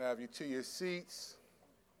Have you to your seats.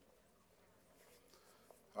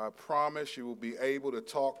 I promise you will be able to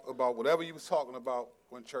talk about whatever you was talking about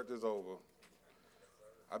when church is over.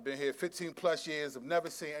 I've been here 15 plus years. I've never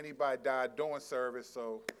seen anybody die during service,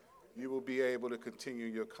 so you will be able to continue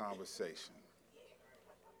your conversation.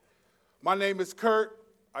 My name is Curt.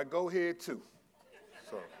 I go here too.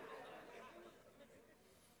 So.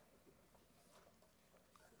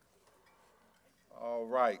 All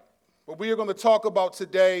right. What we are going to talk about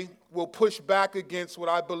today will push back against what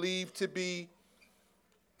I believe to be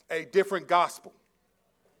a different gospel.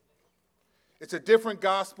 It's a different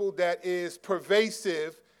gospel that is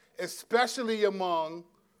pervasive, especially among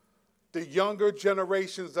the younger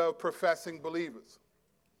generations of professing believers.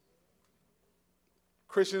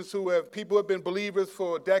 Christians people who have been believers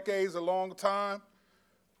for decades, a long time,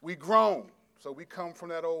 we grown. So we come from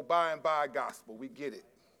that old by and by gospel. We get it.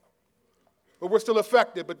 But we're still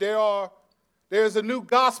affected. But there's a new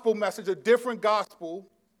gospel message, a different gospel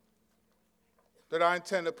that I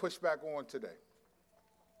intend to push back on today.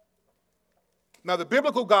 Now, the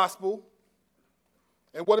biblical gospel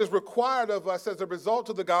and what is required of us as a result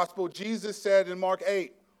of the gospel, Jesus said in Mark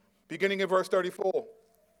 8, beginning in verse 34.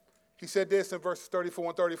 He said this in verses 34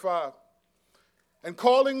 and 35. And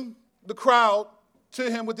calling the crowd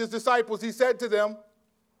to him with his disciples, he said to them,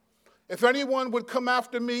 if anyone would come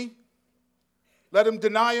after me, let him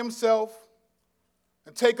deny himself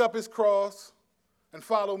and take up his cross and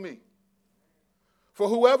follow me. For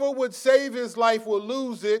whoever would save his life will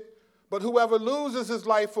lose it, but whoever loses his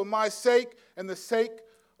life for my sake and the sake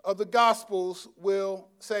of the gospels will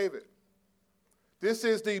save it. This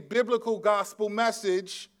is the biblical gospel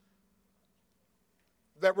message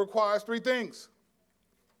that requires three things.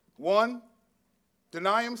 One,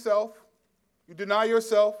 deny himself. You deny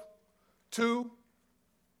yourself. Two,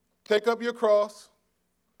 take up your cross.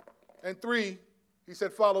 And three, he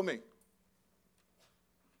said, follow me.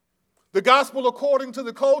 The gospel, according to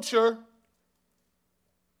the culture,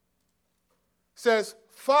 says,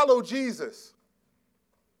 follow Jesus.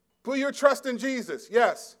 Put your trust in Jesus,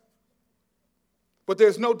 yes. But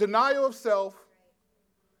there's no denial of self,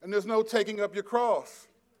 and there's no taking up your cross.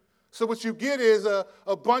 So what you get is a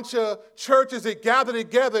bunch of churches that gather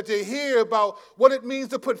together to hear about what it means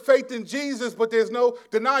to put faith in Jesus, but there's no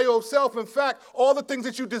denial of self. In fact, all the things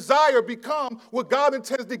that you desire become what God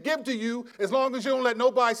intends to give to you as long as you don't let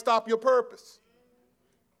nobody stop your purpose.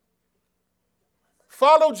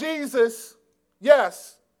 Follow Jesus,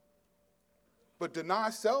 yes, but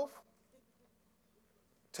deny self,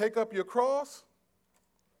 take up your cross,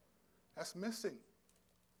 that's missing.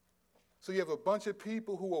 So you have a bunch of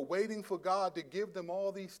people who are waiting for God to give them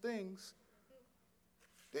all these things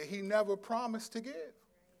that he never promised to give.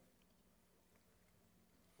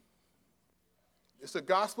 It's a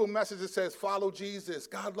gospel message that says, follow Jesus.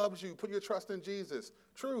 God loves you. Put your trust in Jesus.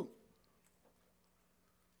 True.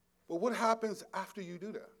 But what happens after you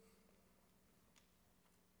do that?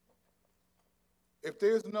 If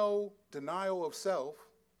there's no denial of self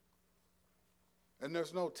and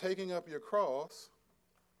there's no taking up your cross,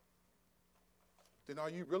 then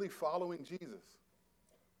are you really following Jesus?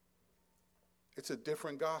 It's a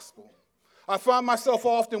different gospel. I find myself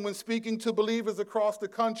often when speaking to believers across the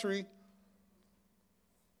country,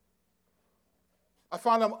 I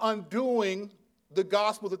find I'm undoing the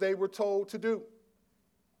gospel that they were told to do.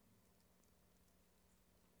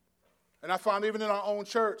 And I find even in our own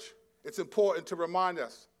church, it's important to remind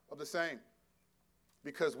us of the same.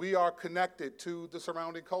 Because we are connected to the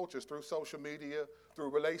surrounding cultures through social media, through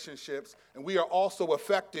relationships, and we are also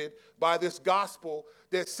affected by this gospel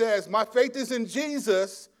that says, my faith is in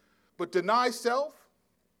Jesus, but deny self,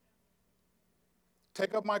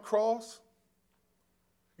 take up my cross.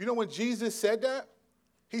 You know when Jesus said that?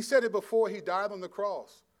 He said it before he died on the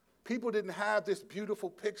cross. People didn't have this beautiful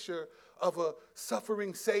picture of a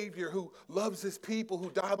suffering Savior who loves his people,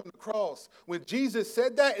 who died on the cross. When Jesus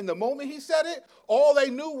said that, in the moment he said it, all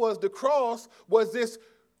they knew was the cross was this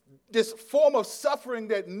form of suffering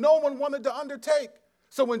that no one wanted to undertake.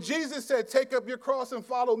 So when Jesus said, take up your cross and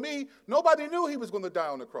follow me, nobody knew he was going to die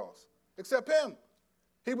on the cross, except him.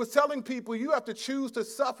 He was telling people, you have to choose to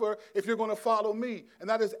suffer if you're going to follow me. And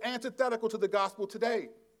that is antithetical to the gospel today.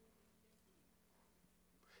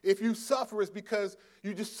 If you suffer, it's because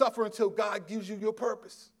you just suffer until God gives you your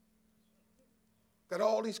purpose. Got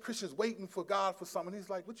all these Christians waiting for God for something. He's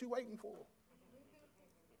like, what you waiting for?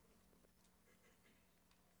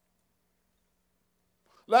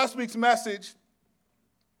 Last week's message,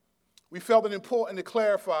 we felt it important to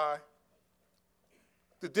clarify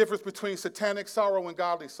the difference between satanic sorrow and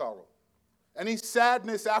godly sorrow. Any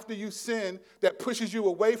sadness after you sin that pushes you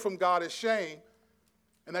away from God is shame.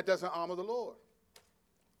 And that doesn't honor the Lord.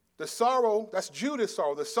 The sorrow, that's Judah's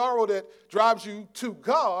sorrow. The sorrow that drives you to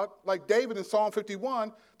God, like David in Psalm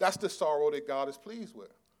 51, that's the sorrow that God is pleased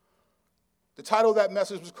with. The title of that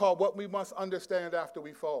message was called What We Must Understand After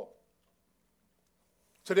We Fall.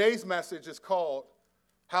 Today's message is called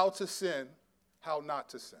How to Sin, How Not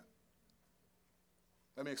to Sin.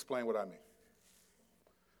 Let me explain what I mean.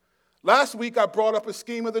 Last week, I brought up a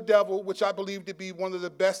scheme of the devil, which I believe to be one of the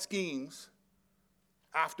best schemes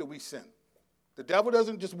after we sin. The devil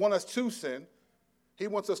doesn't just want us to sin. He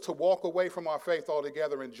wants us to walk away from our faith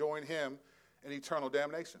altogether and join him in eternal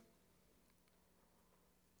damnation.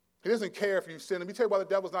 He doesn't care if you sin. Let me tell you why the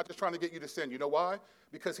devil's not just trying to get you to sin. You know why?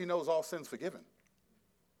 Because he knows all sin's forgiven.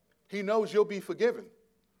 He knows you'll be forgiven.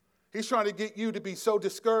 He's trying to get you to be so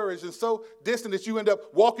discouraged and so distant that you end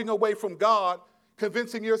up walking away from God,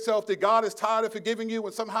 convincing yourself that God is tired of forgiving you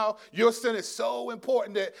and somehow your sin is so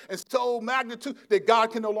important that, and so magnitude that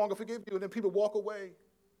God can no longer forgive you. And then people walk away.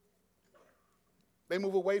 They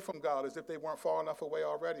move away from God as if they weren't far enough away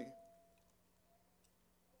already.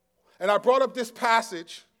 And I brought up this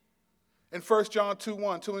passage in 1 John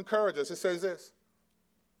 2:1 to encourage us. It says this,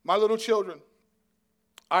 "My little children,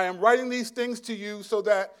 I am writing these things to you so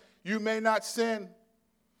that you may not sin.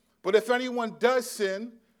 But if anyone does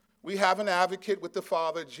sin, we have an advocate with the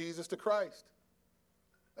Father, Jesus the Christ."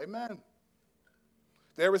 Amen.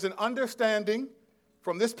 There is an understanding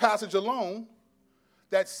from this passage alone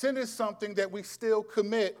that sin is something that we still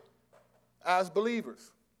commit as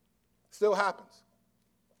believers. Still happens.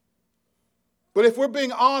 But if we're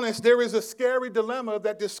being honest, there is a scary dilemma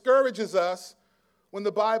that discourages us when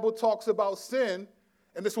the Bible talks about sin.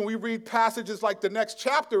 And this, when we read passages like the next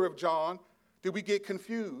chapter of John, do we get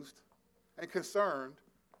confused and concerned,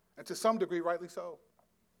 and to some degree, rightly so.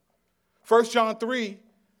 1 John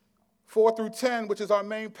 3:4-10, which is our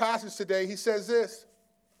main passage today, he says this,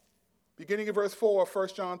 beginning in verse 4 of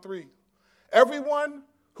 1 John 3. "Everyone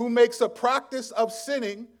who makes a practice of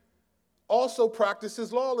sinning also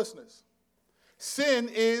practices lawlessness. Sin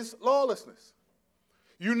is lawlessness.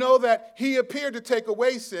 You know that he appeared to take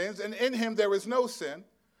away sins, and in him there is no sin.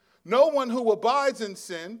 No one who abides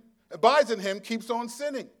in him keeps on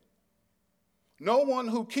sinning. No one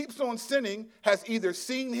who keeps on sinning has either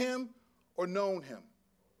seen him or known him.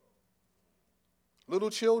 Little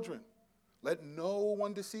children, let no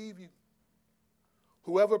one deceive you.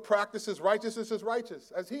 Whoever practices righteousness is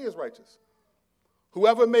righteous, as he is righteous.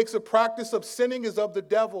 Whoever makes a practice of sinning is of the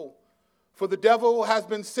devil, for the devil has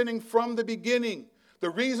been sinning from the beginning. The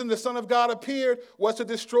reason the Son of God appeared was to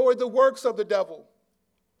destroy the works of the devil.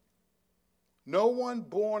 No one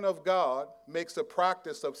born of God makes a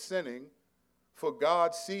practice of sinning, for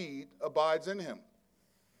God's seed abides in him.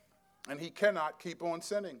 And he cannot keep on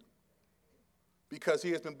sinning, because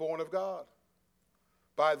he has been born of God.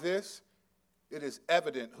 By this, it is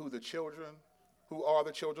evident who are the children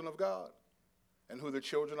of God, and who are the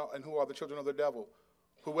children of the devil.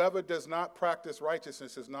 Whoever does not practice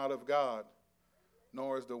righteousness is not of God,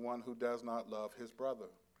 nor is the one who does not love his brother."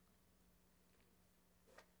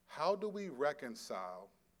 How do we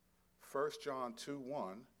reconcile 1 John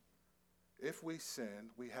 2:1? If we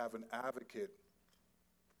sin, we have an advocate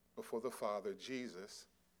before the Father, Jesus.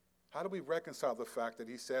 How do we reconcile the fact that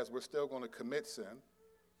he says we're still going to commit sin?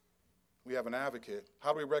 We have an advocate.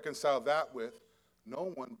 How do we reconcile that with no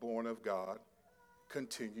one born of God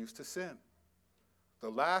continues to sin? The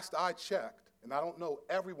last I checked, and I don't know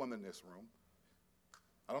everyone in this room,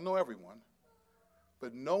 I don't know everyone,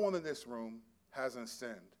 but no one in this room hasn't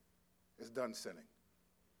sinned, is done sinning.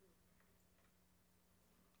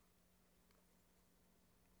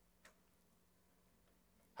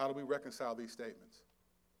 How do we reconcile these statements?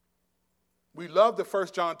 We love the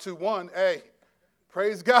 1 John 2:1. Hey,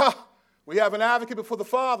 praise God. We have an advocate before the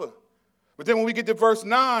Father. But then when we get to verse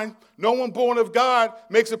 9, no one born of God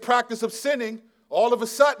makes a practice of sinning. All of a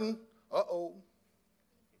sudden,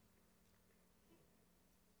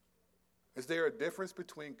 is there a difference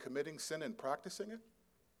between committing sin and practicing it?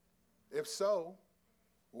 If so,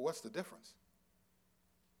 well, what's the difference?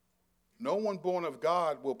 No one born of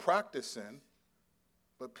God will practice sin,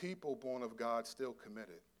 but people born of God still commit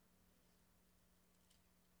it.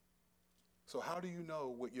 So how do you know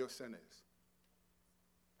what your sin is?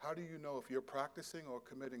 How do you know if you're practicing or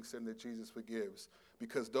committing sin that Jesus forgives?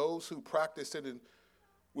 Because those who practice sin in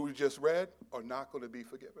what we just read are not going to be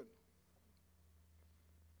forgiven.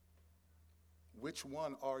 Which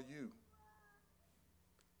one are you?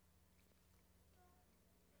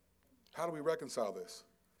 How do we reconcile this?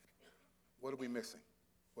 What are we missing?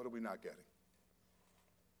 What are we not getting?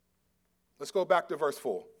 Let's go back to verse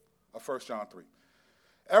 4 of 1 John 3.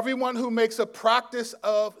 Everyone who makes a practice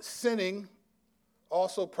of sinning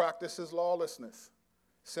also practices lawlessness.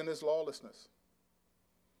 Sin is lawlessness.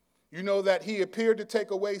 You know that he appeared to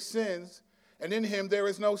take away sins, and in him there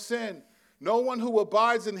is no sin. No one who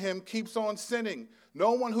abides in him keeps on sinning.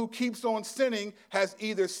 No one who keeps on sinning has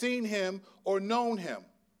either seen him or known him.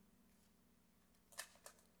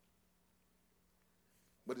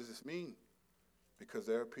 What does this mean? Because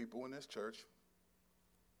there are people in this church,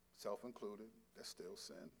 self-included, that still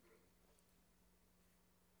sin.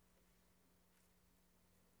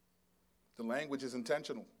 The language is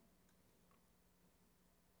intentional.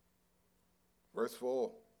 Verse 4,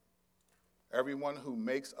 everyone who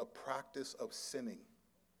makes a practice of sinning.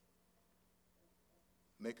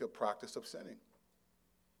 Make a practice of sinning.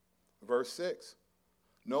 Verse 6,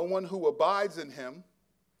 no one who abides in him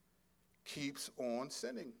keeps on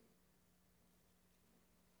sinning.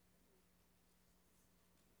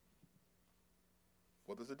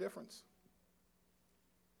 What is the difference?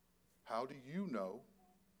 How do you know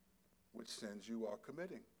which sins you are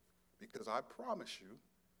committing? Because I promise you,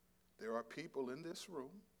 there are people in this room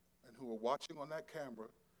and who are watching on that camera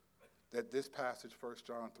that this passage, 1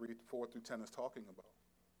 John 3:4-10, is talking about.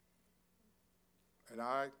 And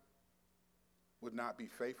I would not be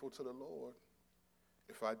faithful to the Lord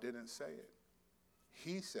if I didn't say it.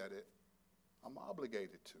 He said it. I'm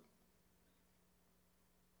obligated to.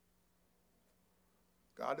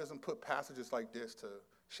 God doesn't put passages like this to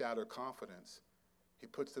shatter confidence. He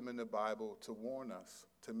puts them in the Bible to warn us,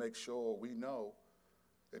 to make sure we know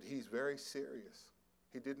that he's very serious.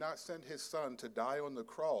 He did not send his son to die on the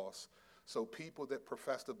cross so people that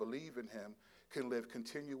profess to believe in him can live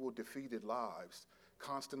continual defeated lives,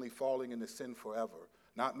 constantly falling into sin forever,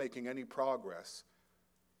 not making any progress.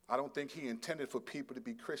 I don't think he intended for people to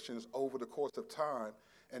be Christians over the course of time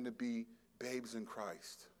and to be babes in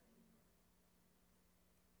Christ.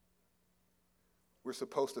 We're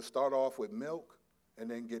supposed to start off with milk and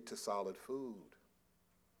then get to solid food.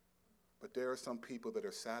 But there are some people that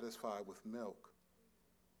are satisfied with milk.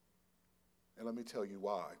 And let me tell you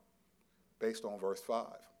why, based on verse 5.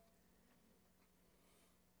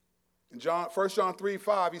 In 1 John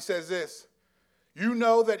 3:5, he says this, you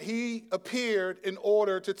know that he appeared in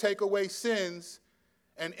order to take away sins,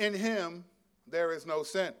 and in him there is no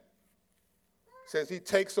sin. It says he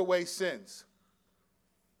takes away sins.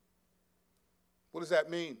 What does that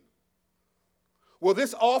mean? Well,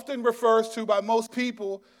 this often refers to, by most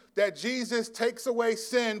people, that Jesus takes away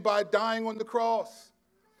sin by dying on the cross.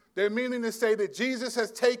 They're meaning to say that Jesus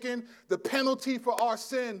has taken the penalty for our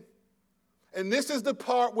sin. And this is the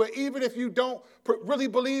part where even if you don't really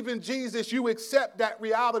believe in Jesus, you accept that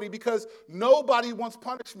reality, because nobody wants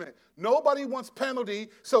punishment. Nobody wants penalty.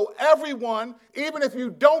 So everyone, even if you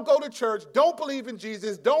don't go to church, don't believe in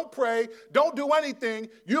Jesus, don't pray, don't do anything,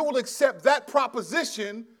 you will accept that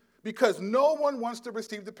proposition because no one wants to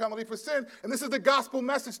receive the penalty for sin. And this is the gospel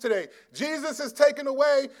message today. Jesus has taken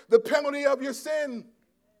away the penalty of your sin.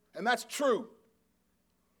 And that's true.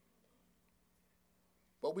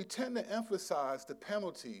 But we tend to emphasize the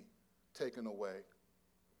penalty taken away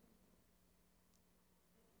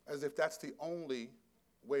as if that's the only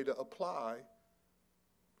way to apply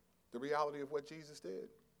the reality of what Jesus did.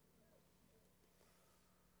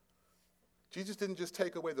 Jesus didn't just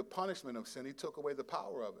take away the punishment of sin, he took away the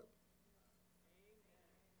power of it.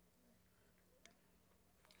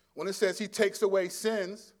 When it says he takes away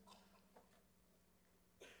sins,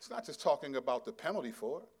 it's not just talking about the penalty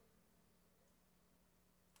for it.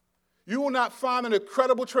 You will not find an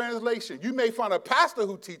credible translation. You may find a pastor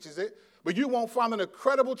who teaches it, but you won't find an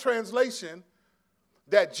credible translation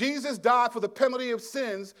that Jesus died for the penalty of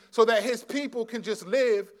sins so that his people can just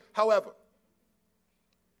live however.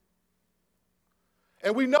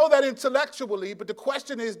 And we know that intellectually, but the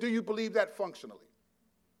question is, do you believe that functionally?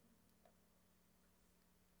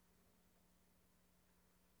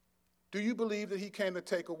 Do you believe that he came to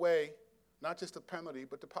take away not just the penalty,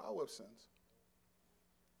 but the power of sins?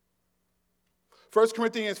 1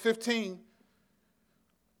 Corinthians 15,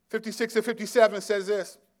 56 and 57 says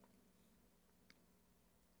this.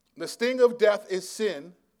 The sting of death is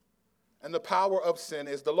sin, and the power of sin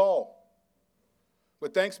is the law.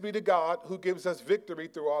 But thanks be to God who gives us victory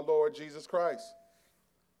through our Lord Jesus Christ.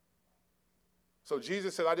 So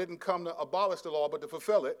Jesus said, I didn't come to abolish the law, but to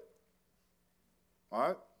fulfill it. All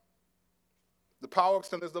right? The power of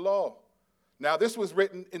sin is the law. Now, this was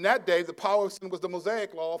written in that day. The power of sin was the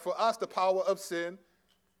Mosaic law. For us, the power of sin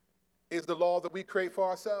is the law that we create for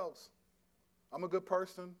ourselves. I'm a good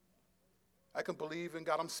person. I can believe in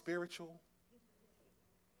God. I'm spiritual.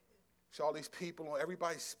 See all these people,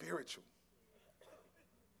 everybody's spiritual.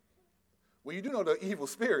 Well, you do know the evil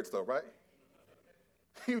spirits, though, right?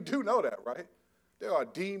 You do know that, right? There are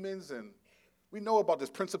demons, and we know about this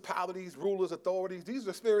principalities, rulers, authorities. These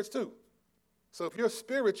are spirits, too. So if you're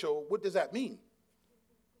spiritual, what does that mean?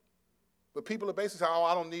 But people are basically saying, oh,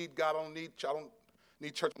 I don't need God, I don't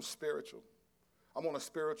need church, I'm spiritual. I'm on a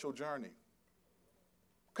spiritual journey.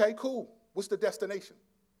 Okay, cool. What's the destination?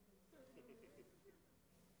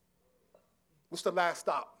 What's the last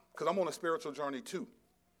stop? Because I'm on a spiritual journey too.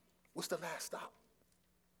 What's the last stop?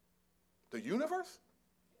 The universe?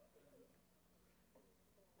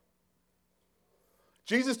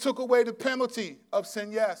 Jesus took away the penalty of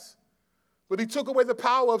sin, yes, but he took away the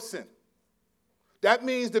power of sin. That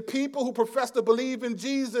means the people who profess to believe in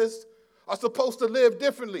Jesus are supposed to live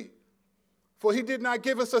differently. For he did not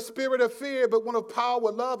give us a spirit of fear, but one of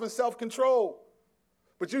power, love, and self-control.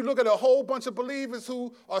 But you look at a whole bunch of believers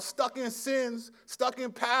who are stuck in sins, stuck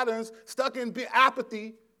in patterns, stuck in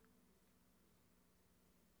apathy,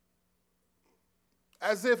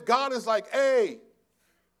 as if God is like, hey,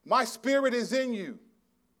 my spirit is in you.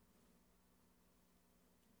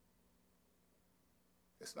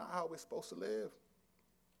 It's not how we're supposed to live.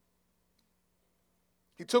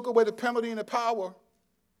 He took away the penalty and the power,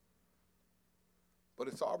 but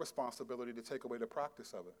it's our responsibility to take away the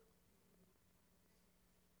practice of it.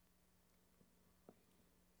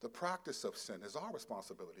 The practice of sin is our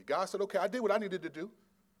responsibility. God said, okay, I did what I needed to do.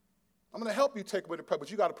 I'm going to help you take away the penalty,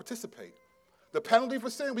 but you got to participate. The penalty for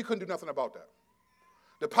sin, we couldn't do nothing about that.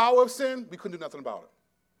 The power of sin, we couldn't do nothing about it.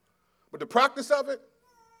 But the practice of it,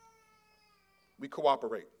 we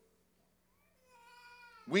cooperate.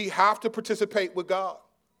 We have to participate with God.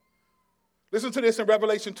 Listen to this in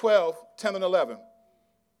Revelation 12, 10 and 11.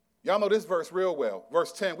 Y'all know this verse real well.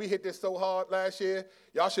 Verse 10, we hit this so hard last year,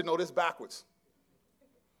 y'all should know this backwards.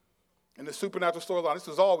 In the supernatural storyline, this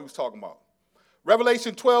is all we was talking about.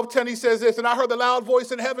 Revelation 12:10, he says this, and I heard the loud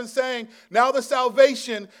voice in heaven saying, now the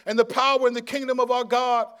salvation and the power and the kingdom of our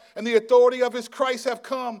God and the authority of his Christ have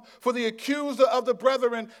come, for the accuser of the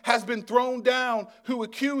brethren has been thrown down, who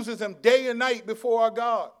accuses them day and night before our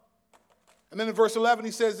God. And then in verse 11,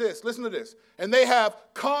 he says this, listen to this, and they have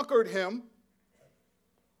conquered him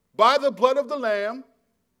by the blood of the Lamb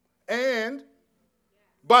and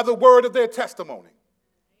by the word of their testimony.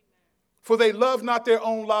 For they love not their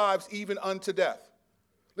own lives even unto death.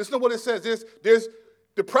 Listen to what it says. There's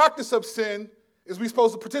the practice of sin is we're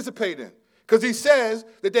supposed to participate in. Because he says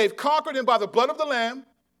that they've conquered him by the blood of the Lamb,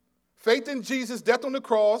 faith in Jesus' death on the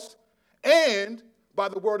cross, and by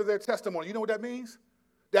the word of their testimony. You know what that means?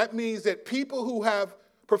 That means that people who have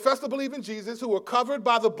professed to believe in Jesus, who are covered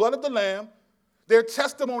by the blood of the Lamb, their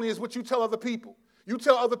testimony is what you tell other people. You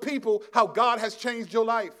tell other people how God has changed your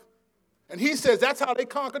life. And he says that's how they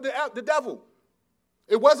conquered the devil.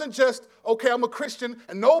 It wasn't just, okay, I'm a Christian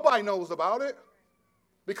and nobody knows about it.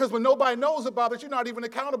 Because when nobody knows about it, you're not even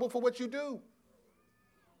accountable for what you do.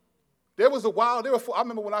 There was a while, I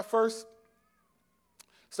remember when I first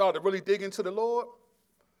started to really dig into the Lord,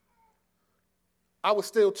 I was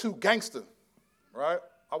still too gangster, right?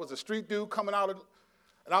 I was a street dude coming out of,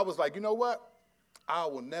 and I was like, you know what? I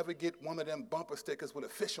will never get one of them bumper stickers with a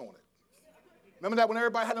fish on it. Remember that when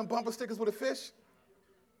everybody had them bumper stickers with a fish?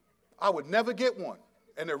 I would never get one.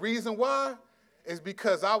 And the reason why is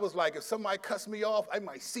because I was like, if somebody cuts me off, they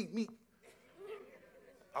might see me.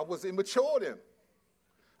 I was immature then.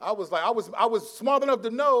 I was smart enough to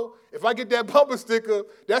know if I get that bumper sticker,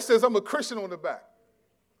 that says I'm a Christian on the back.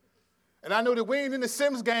 And I knew that we ain't in the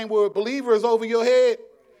Sims game where a believer is over your head.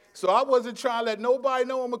 So I wasn't trying to let nobody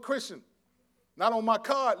know I'm a Christian. Not on my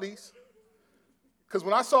car, at least. Because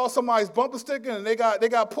when I saw somebody's bumper sticker and they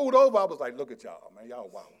got pulled over, I was like, look at y'all, man. Y'all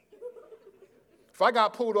wild. If I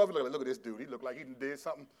got pulled over, look at this dude. He looked like he did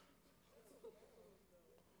something.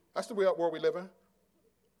 That's the world we live in.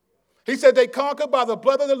 He said they conquered by the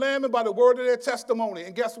blood of the Lamb and by the word of their testimony.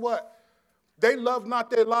 And guess what? They loved not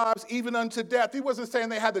their lives even unto death. He wasn't saying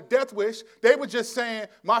they had the death wish. They were just saying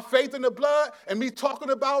my faith in the blood and me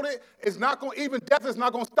talking about it is not going, even death is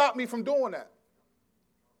not going to stop me from doing that.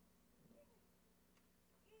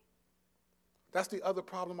 That's the other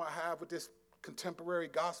problem I have with this contemporary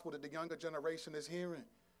gospel that the younger generation is hearing.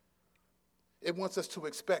 It wants us to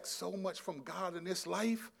expect so much from God in this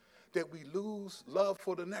life that we lose love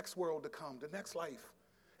for the next world to come, the next life.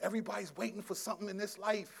 Everybody's waiting for something in this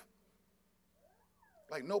life.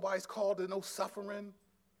 Like nobody's called to no suffering.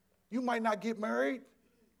 You might not get married.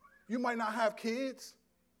 You might not have kids.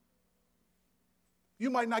 You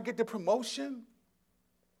might not get the promotion.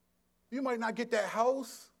 You might not get that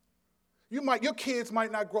house. Your kids might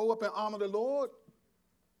not grow up and honor the Lord.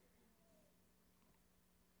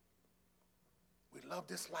 We love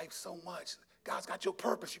this life so much. God's got your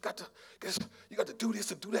purpose. You got to do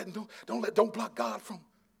this and do that, and don't block God from.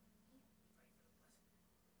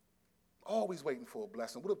 Always waiting for a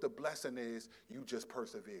blessing. What if the blessing is you just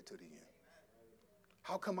persevere to the end?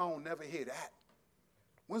 How come I don't never hear that?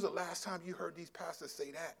 When's the last time you heard these pastors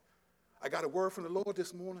say that? I got a word from the Lord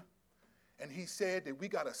this morning, and he said that we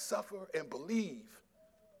got to suffer and believe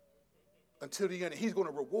until the end, and he's going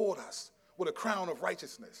to reward us with a crown of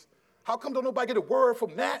righteousness. How come don't nobody get a word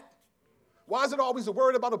from that? Why is it always a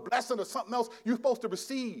word about a blessing or something else you're supposed to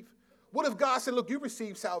receive? What if God said, look, you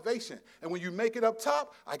received salvation, and when you make it up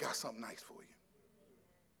top, I got something nice for you?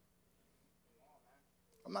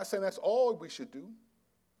 I'm not saying that's all we should do,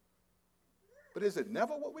 but is it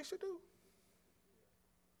never what we should do?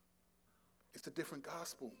 It's a different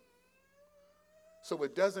gospel. So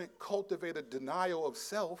it doesn't cultivate a denial of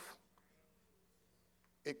self.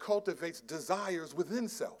 It cultivates desires within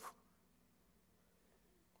self.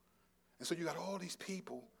 And so you got all these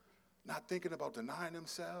people not thinking about denying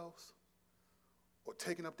themselves or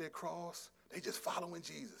taking up their cross. They just following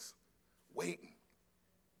Jesus, waiting.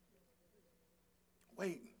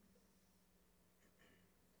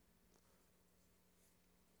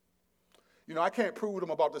 You know, I can't prove what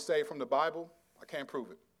I'm about to say from the Bible. I can't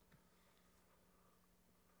prove it.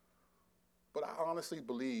 But I honestly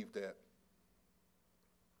believe that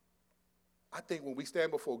I think when we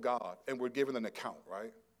stand before God and we're given an account,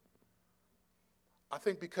 right? I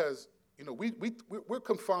think because, you know, we're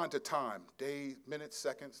confined to time, days, minutes,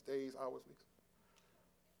 seconds, days, hours, weeks.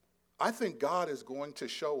 I think God is going to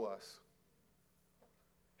show us,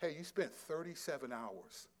 hey, you spent 37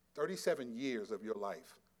 hours, 37 years of your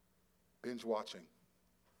life binge watching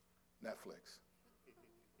Netflix.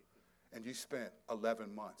 And you spent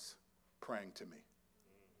 11 months praying to me.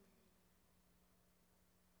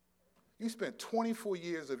 You spent 24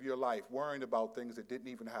 years of your life worrying about things that didn't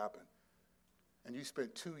even happen. And you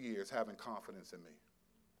spent 2 years having confidence in me.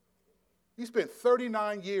 You spent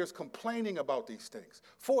 39 years complaining about these things.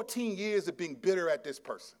 14 years of being bitter at this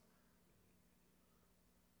person.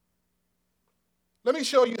 Let me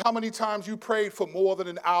show you how many times you prayed for more than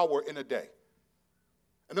an hour in a day.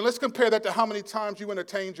 And then let's compare that to how many times you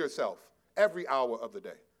entertained yourself every hour of the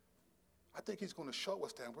day. I think he's going to show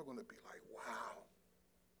us that, and we're going to be like, wow.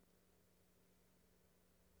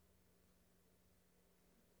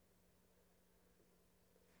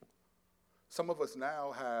 Some of us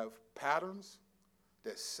now have patterns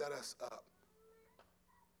that set us up.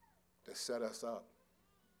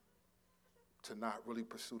 To not really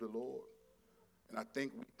pursue the Lord. And I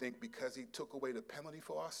think we think because he took away the penalty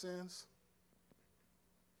for our sins,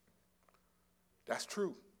 that's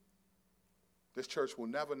true. This church will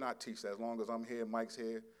never not teach that as long as I'm here, Mike's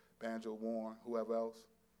here, Banjo, Warren, whoever else.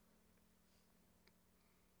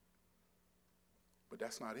 But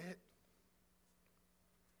that's not it.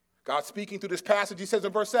 God speaking through this passage, he says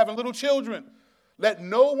in verse 7, little children, let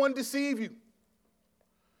no one deceive you.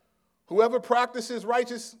 Whoever practices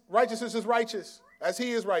righteousness is righteous, as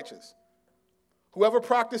he is righteous. Whoever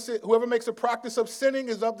makes a practice of sinning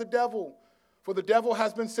is of the devil, for the devil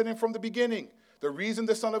has been sinning from the beginning. The reason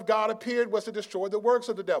the Son of God appeared was to destroy the works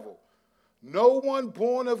of the devil. No one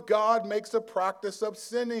born of God makes a practice of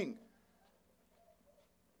sinning,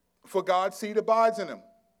 for God's seed abides in him,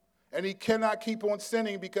 and he cannot keep on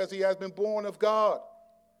sinning because he has been born of God.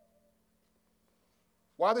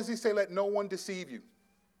 Why does he say, let no one deceive you?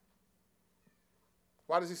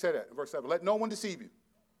 Why does he say that in verse 7? Let no one deceive you.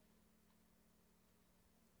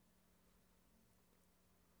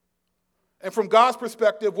 And from God's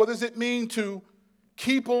perspective, what does it mean to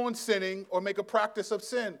keep on sinning or make a practice of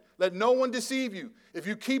sin? Let no one deceive you. If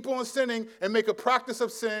you keep on sinning and make a practice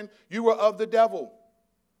of sin, you are of the devil.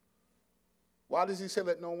 Why does he say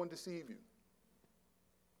let no one deceive you?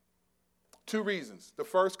 2 reasons. The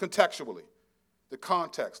first, contextually, the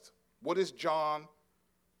context. What is John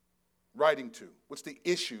writing to? What's the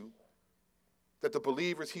issue that the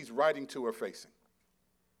believers he's writing to are facing?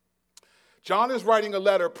 John is writing a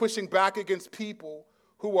letter pushing back against people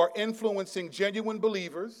who are influencing genuine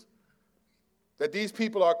believers, that these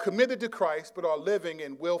people are committed to Christ but are living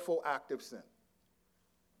in willful active sin.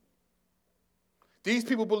 These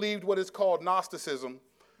people believed what is called Gnosticism.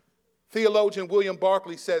 Theologian William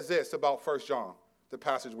Barclay says this about 1 John, the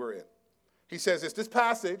passage we're in. He says this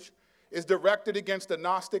passage is directed against the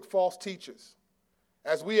Gnostic false teachers.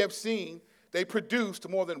 As we have seen, they produced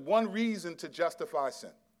more than one reason to justify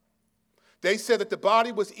sin. They said that the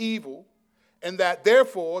body was evil and that,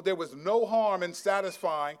 therefore, there was no harm in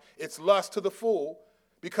satisfying its lust to the full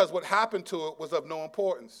because what happened to it was of no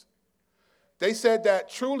importance. They said that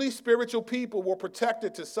truly spiritual people were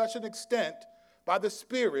protected to such an extent by the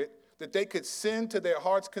Spirit that they could sin to their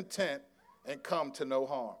heart's content and come to no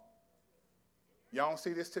harm. Y'all don't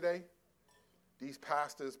see this today? These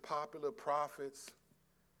pastors, popular prophets,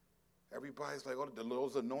 everybody's like, oh, the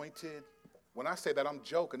Lord's anointed. When I say that, I'm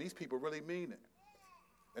joking. These people really mean it.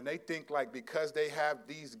 And they think like because they have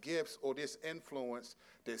these gifts or this influence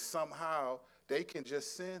that somehow they can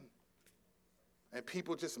just sin. And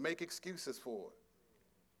people just make excuses for it.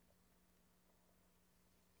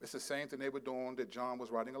 It's the same thing they were doing that John was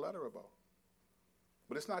writing a letter about.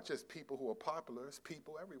 But it's not just people who are popular, it's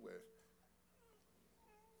people everywhere.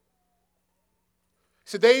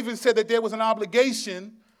 So they even said that there was an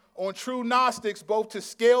obligation on true Gnostics both to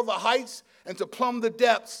scale the heights and to plumb the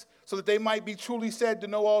depths so that they might be truly said to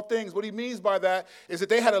know all things. What he means by that is that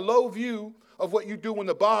they had a low view of what you do in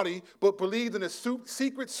the body, but believed in a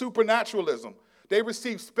secret supernaturalism. They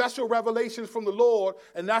received special revelations from the Lord,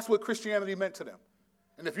 and that's what Christianity meant to them.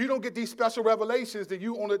 And if you don't get these special revelations, then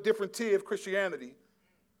you're on a different tier of Christianity.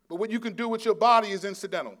 But what you can do with your body is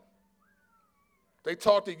incidental. They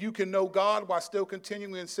taught that you can know God while still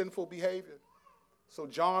continuing in sinful behavior. So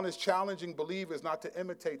John is challenging believers not to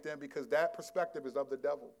imitate them because that perspective is of the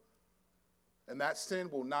devil. And that sin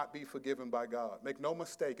will not be forgiven by God. Make no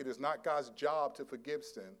mistake, it is not God's job to forgive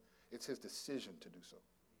sin. It's his decision to do so.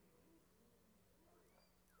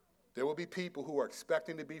 There will be people who are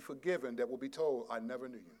expecting to be forgiven that will be told, I never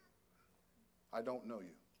knew you. I don't know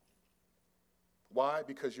you. Why?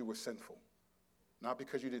 Because you were sinful. Not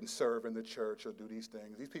because you didn't serve in the church or do these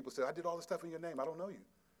things. These people say, I did all this stuff in your name. I don't know you.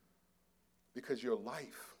 Because your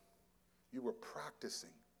life, you were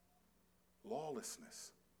practicing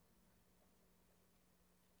lawlessness.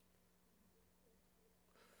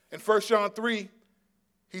 In 1 John 3,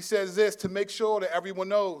 he says this to make sure that everyone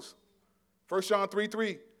knows. 1 John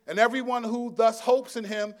 3:3. And everyone who thus hopes in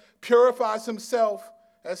him purifies himself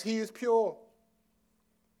as he is pure.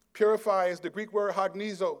 Purify is the Greek word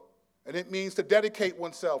hagnizo, and it means to dedicate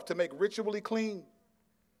oneself, to make ritually clean,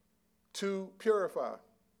 to purify.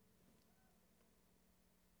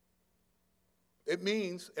 It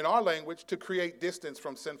means, in our language, to create distance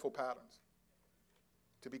from sinful patterns,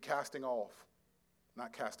 to be casting off,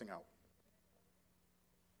 not casting out.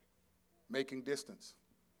 Making distance.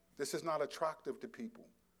 This is not attractive to people.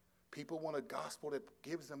 People want a gospel that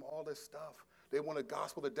gives them all this stuff. They want a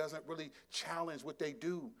gospel that doesn't really challenge what they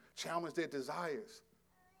do, challenge their desires.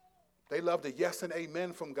 They love the yes and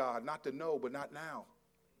amen from God, not the no, but not now.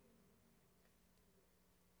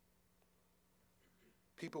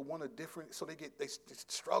 People want a different, so they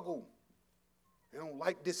struggle. They don't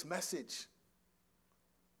like this message.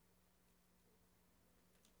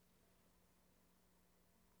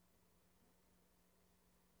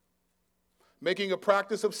 Making a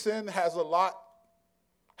practice of sin has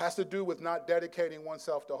to do with not dedicating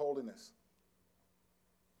oneself to holiness.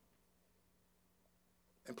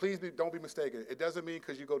 And please don't be mistaken. It doesn't mean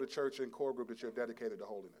because you go to church and core group that you're dedicated to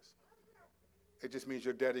holiness. It just means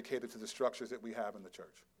you're dedicated to the structures that we have in the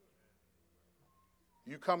church.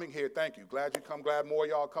 You coming here, thank you. Glad you come. Glad more of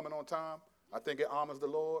y'all coming on time. I think it honors the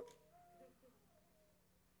Lord.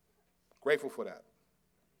 Grateful for that.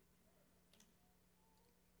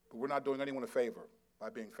 But we're not doing anyone a favor by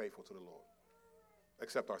being faithful to the Lord,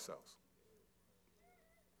 except ourselves.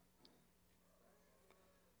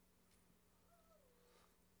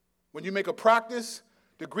 When you make a practice,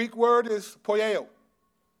 the Greek word is poieo.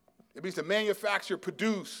 It means to manufacture,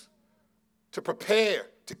 produce, to prepare,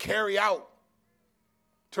 to carry out,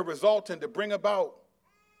 to result in, to bring about.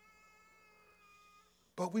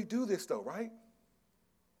 But we do this though, right?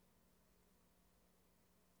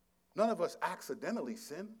 None of us accidentally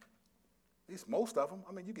sin. At least most of them.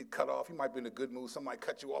 I mean, you get cut off. You might be in a good mood. Somebody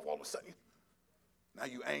cut you off all of a sudden. Now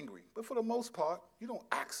you're angry. But for the most part, you don't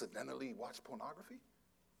accidentally watch pornography.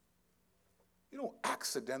 You don't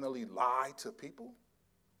accidentally lie to people.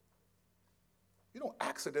 You don't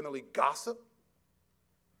accidentally gossip.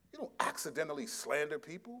 You don't accidentally slander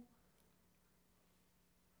people.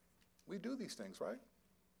 We do these things, right?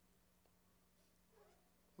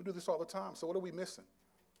 We do this all the time. So what are we missing?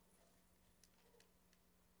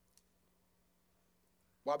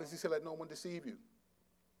 Why does he say, let no one deceive you?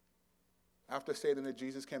 After stating that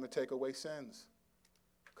Jesus came to take away sins.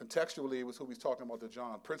 Contextually, it was who he's talking about to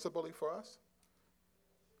John. Principally for us,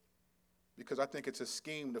 because I think it's a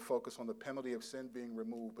scheme to focus on the penalty of sin being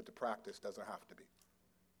removed, but the practice doesn't have to be.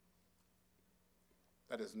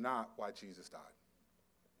 That is not why Jesus died.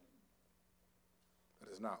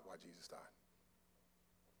 That is not why Jesus died.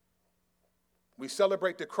 We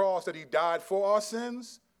celebrate the cross that he died for our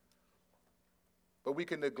sins, but we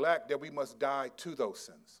can neglect that we must die to those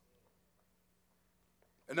sins.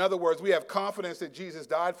 In other words, we have confidence that Jesus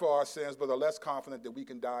died for our sins, but are less confident that we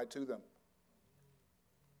can die to them.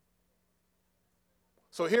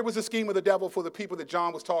 So here was the scheme of the devil for the people that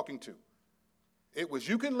John was talking to. It was,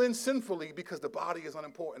 you can live sinfully because the body is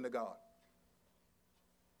unimportant to God.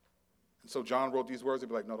 And so John wrote these words. He'd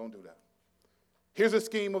be like, no, don't do that. Here's a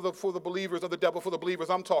scheme for the believers, of the devil for the believers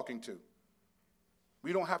I'm talking to.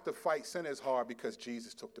 We don't have to fight sin as hard because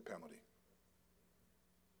Jesus took the penalty.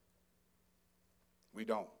 We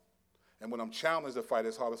don't. And when I'm challenged to fight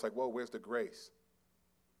as hard, it's like, whoa, where's the grace?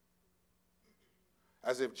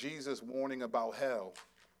 As if Jesus' warning about hell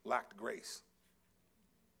lacked grace.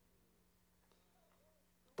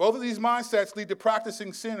 Both of these mindsets lead to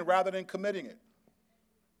practicing sin rather than committing it.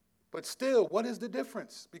 But still, what is the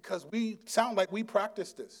difference? Because we sound like we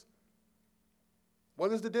practice this.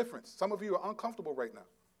 What is the difference? Some of you are uncomfortable right now,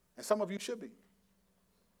 and some of you should be.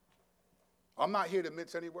 I'm not here to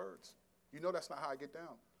mince any words. You know that's not how I get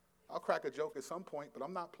down. I'll crack a joke at some point, but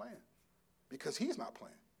I'm not playing because he's not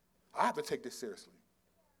playing. I have to take this seriously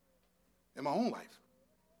in my own life.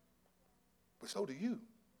 But so do you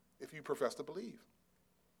if you profess to believe.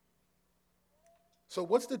 So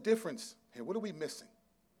what's the difference here? What are we missing?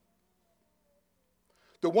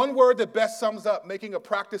 The one word that best sums up making a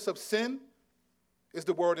practice of sin is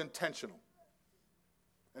the word intentional.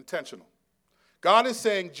 Intentional. God is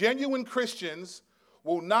saying genuine Christians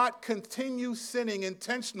will not continue sinning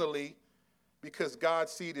intentionally because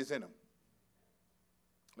God's seed is in them.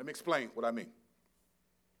 Let me explain what I mean.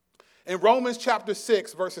 In Romans chapter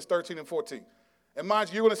 6, verses 13 and 14, and mind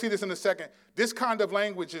you, you're going to see this in a second, this kind of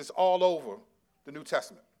language is all over the New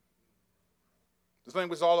Testament. This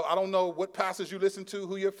language is all over. I don't know what passage you listen to,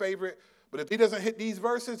 who your favorite, but if he doesn't hit these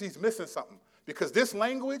verses, he's missing something. Because this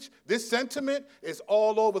language, this sentiment is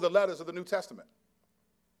all over the letters of the New Testament.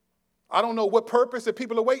 I don't know what purpose that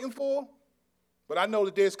people are waiting for, but I know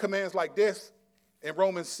that there's commands like this in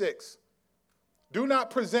Romans 6. Do not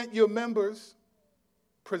present your members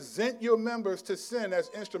to sin as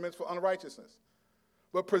instruments for unrighteousness,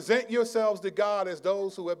 but present yourselves to God as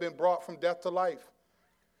those who have been brought from death to life,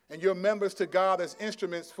 and your members to God as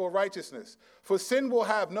instruments for righteousness. For sin will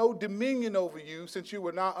have no dominion over you, since you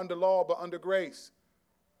were not under law but under grace.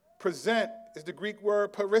 Present is the Greek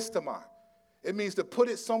word peristomai. It means to put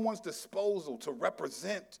at someone's disposal, to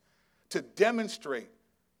represent, to demonstrate,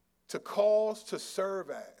 to cause, to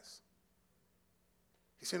serve as.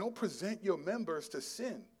 He said, don't present your members to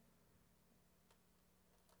sin.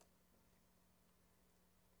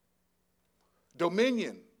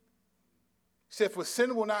 Dominion. He said, for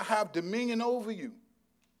sin will not have dominion over you.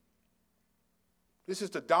 This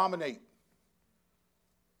is to dominate,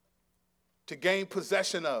 to gain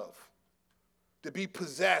possession of, to be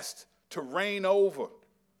possessed, to reign over.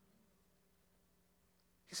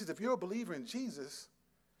 He says, if you're a believer in Jesus,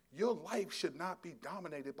 your life should not be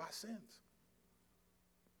dominated by sins.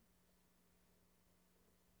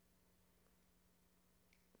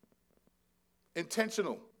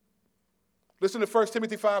 Intentional. Listen to 1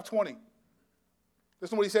 Timothy 5:20.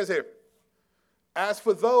 Listen to what he says here. As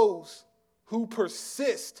for those who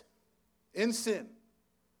persist in sin,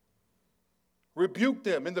 rebuke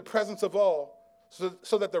them in the presence of all,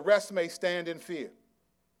 so that the rest may stand in fear.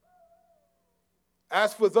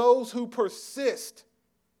 As for those who persist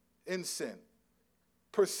in sin,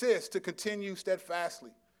 persist to continue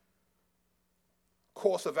steadfastly,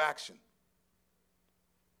 course of action,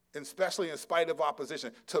 especially in spite of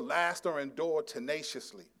opposition, to last or endure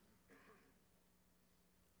tenaciously.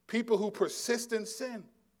 People who persist in sin.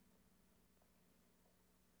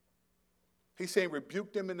 He's saying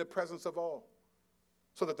rebuke them in the presence of all,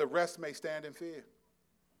 so that the rest may stand in fear.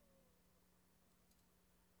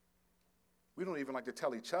 We don't even like to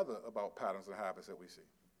tell each other about patterns and habits that we see.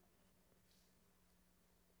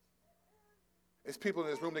 It's people in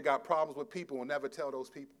this room that got problems with people and never tell those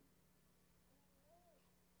people.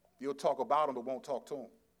 You'll talk about them but won't talk to them.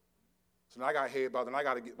 So now I got to hear about it, and I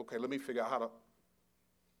got to get, okay, let me figure out how to,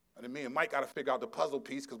 and then me and Mike got to figure out the puzzle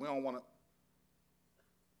piece because we don't want to.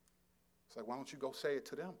 It's like, why don't you go say it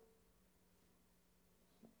to them?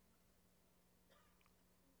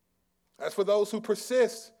 As for those who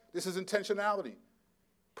persist, this is intentionality.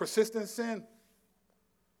 Persist in sin.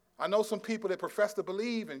 I know some people that profess to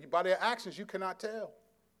believe, and by their actions, you cannot tell.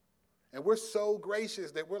 And we're so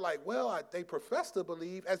gracious that we're like, well, they profess to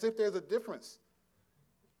believe, as if there's a difference.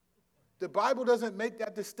 The Bible doesn't make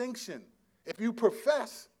that distinction. If you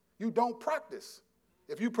profess, you don't practice.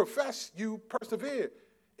 If you profess, you persevere.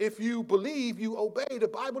 If you believe, you obey. The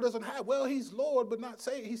Bible doesn't have, well, he's Lord, but not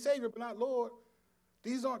Savior. He's Savior, but not Lord.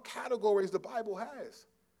 These aren't categories the Bible has.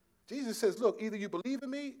 Jesus says, look, either you believe in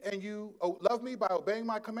me and you love me by obeying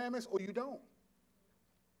my commandments, or you don't.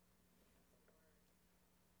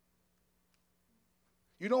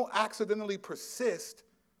 You don't accidentally persist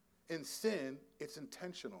in sin. It's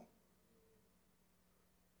intentional.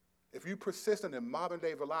 If you persist in the modern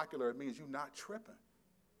day vernacular, it means you're not tripping.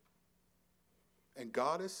 And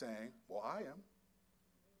God is saying, well, I am.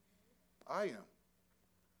 I am.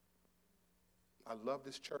 I love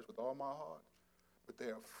this church with all my heart, but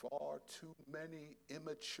there are far too many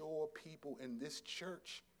immature people in this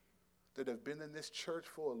church that have been in this church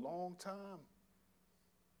for a long time.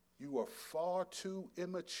 You are far too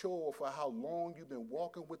immature for how long you've been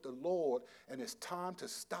walking with the Lord, and it's time to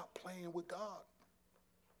stop playing with God.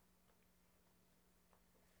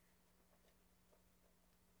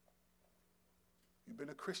 You've been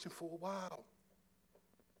a Christian for a while.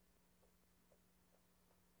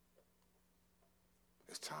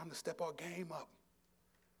 It's time to step our game up.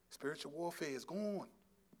 Spiritual warfare is gone.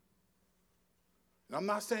 And I'm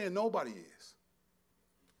not saying nobody is,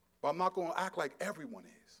 but I'm not going to act like everyone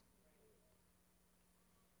is.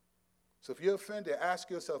 So if you're offended, ask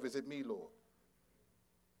yourself, is it me, Lord?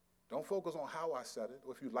 Don't focus on how I said it,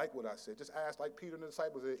 or if you like what I said. Just ask, like Peter and the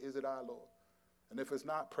disciples, is it I, Lord? And if it's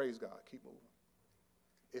not, praise God. Keep moving.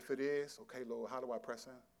 If it is, okay, Lord, how do I press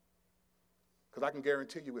in? Because I can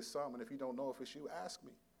guarantee you it's some, and if you don't know if it's you, ask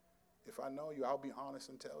me. If I know you, I'll be honest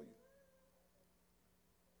and tell you.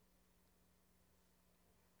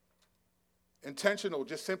 Intentional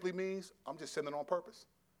just simply means I'm just sinning on purpose.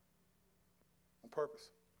 On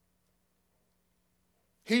purpose.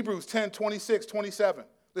 Hebrews 10, 26, 27.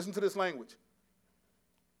 Listen to this language.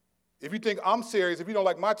 If you think I'm serious, if you don't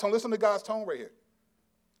like my tone, listen to God's tone right here.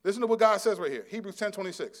 Listen to what God says right here. Hebrews 10,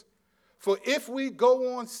 26. For if we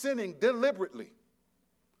go on sinning deliberately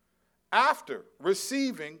after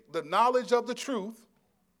receiving the knowledge of the truth,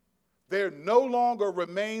 there no longer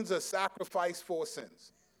remains a sacrifice for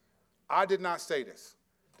sins. I did not say this.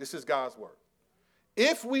 This is God's word.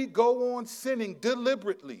 If we go on sinning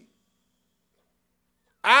deliberately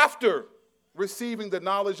after receiving the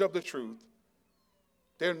knowledge of the truth,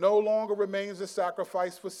 there no longer remains a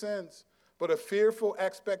sacrifice for sins, but a fearful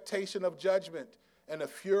expectation of judgment and a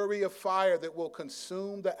fury of fire that will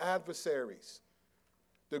consume the adversaries.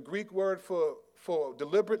 The Greek word for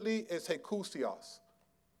deliberately is hekoustios,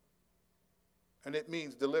 and it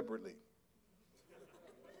means deliberately.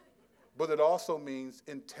 But it also means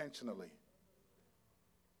intentionally.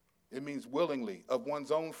 It means willingly, of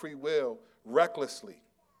one's own free will, recklessly.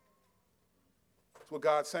 That's what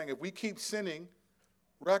God's saying. If we keep sinning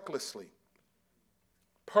recklessly,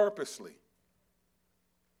 purposely,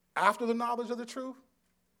 after the knowledge of the truth,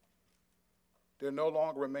 there no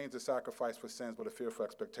longer remains a sacrifice for sins, but a fearful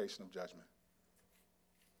expectation of judgment.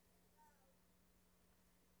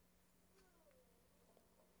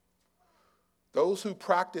 Those who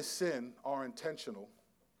practice sin are intentional,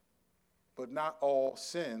 but not all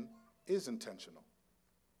sin is intentional.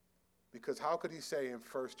 Because how could he say in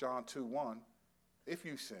 1 John 2:1, if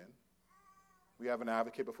you sin, we have an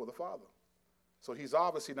advocate before the Father. So he's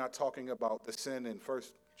obviously not talking about the sin in 1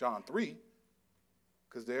 John 3,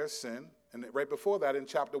 because there's sin. And right before that, in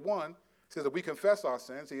chapter 1, it says that we confess our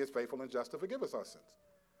sins, he is faithful and just to forgive us our sins.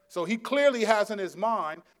 So he clearly has in his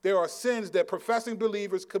mind there are sins that professing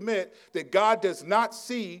believers commit that God does not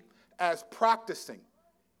see as practicing,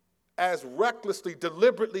 as recklessly,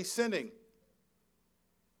 deliberately sinning.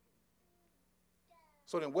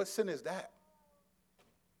 So then what sin is that?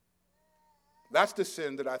 That's the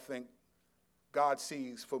sin that I think God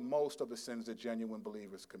sees for most of the sins that genuine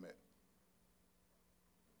believers commit.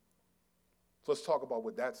 So let's talk about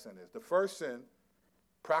what that sin is. The first sin,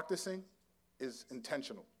 practicing, is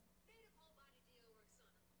intentional.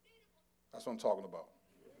 That's what I'm talking about.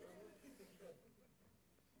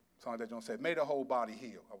 Something that don't say, made the whole body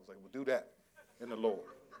heal. I was like, well, do that in the Lord.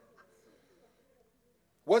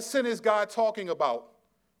 What sin is God talking about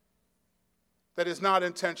that is not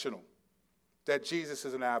intentional, that Jesus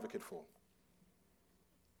is an advocate for?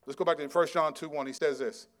 Let's go back to 1 John 2:1. He says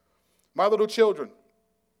this, my little children,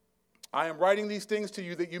 I am writing these things to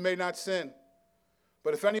you that you may not sin.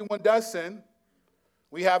 But if anyone does sin,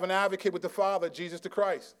 we have an advocate with the Father, Jesus the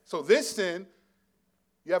Christ. So this sin,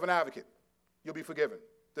 you have an advocate. You'll be forgiven.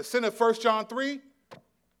 The sin of 1 John 3,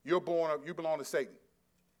 you belong to Satan.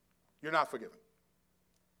 You're not forgiven.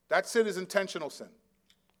 That sin is intentional sin.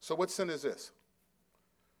 So what sin is this?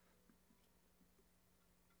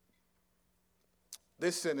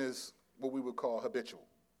 This sin is what we would call habitual.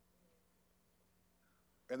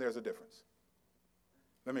 And there's a difference.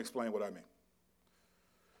 Let me explain what I mean.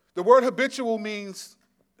 The word habitual means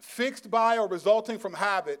fixed by or resulting from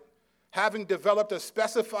habit having developed a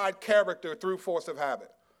specified character through force of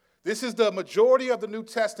habit. This is the majority of the New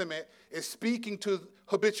Testament is speaking to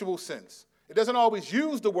habitual sins. It doesn't always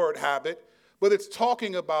use the word habit, but it's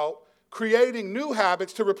talking about creating new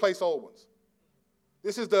habits to replace old ones.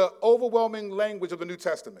 This is the overwhelming language of the New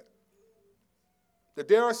Testament. That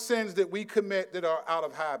there are sins that we commit that are out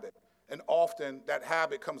of habit, and often that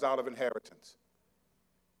habit comes out of inheritance.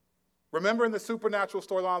 Remember in the supernatural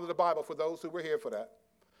storyline of the Bible, for those who were here for that,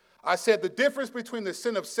 I said the difference between the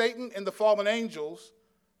sin of Satan and the fallen angels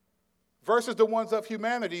versus the ones of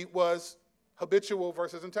humanity was habitual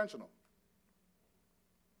versus intentional.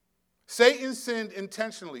 Satan sinned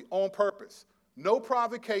intentionally, on purpose. No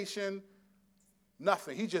provocation,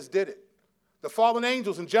 nothing. He just did it. The fallen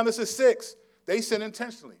angels in Genesis 6, they sinned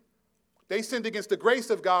intentionally. They sinned against the grace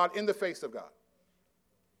of God in the face of God.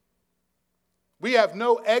 We have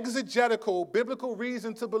no exegetical, biblical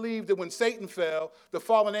reason to believe that when Satan fell, the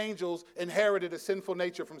fallen angels inherited a sinful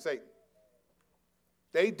nature from Satan.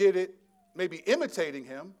 They did it, maybe imitating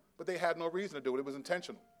him, but they had no reason to do it. It was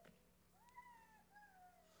intentional.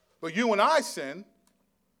 But you and I sin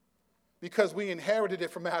because we inherited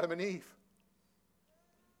it from Adam and Eve.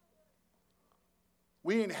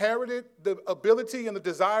 We inherited the ability and the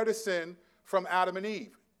desire to sin from Adam and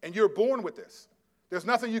Eve. And you're born with this. There's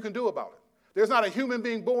nothing you can do about it. There's not a human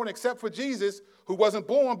being born except for Jesus, who wasn't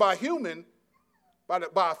born by a human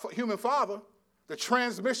father. The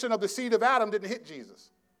transmission of the seed of Adam didn't hit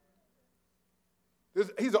Jesus.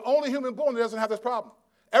 He's the only human born that doesn't have this problem.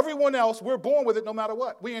 Everyone else, we're born with it no matter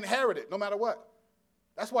what. We inherit it no matter what.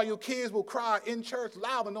 That's why your kids will cry in church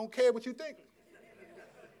loud and don't care what you think.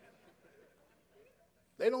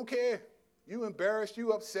 They don't care. You embarrassed,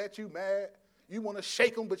 you upset, you mad. You want to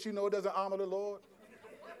shake them, but you know it doesn't honor the Lord.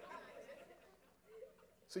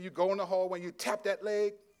 So you go in the hallway and you tap that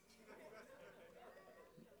leg.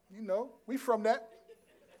 You know, we from that.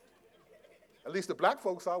 At least the black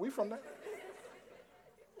folks are. We from that.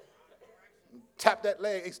 Tap that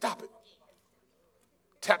leg. Hey, stop it.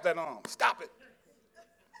 Tap that arm. Stop it.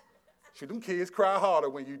 See, them kids cry harder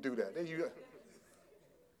when you do that.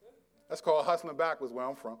 That's called hustling backwards where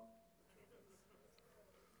I'm from.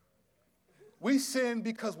 We sin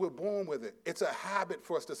because we're born with it. It's a habit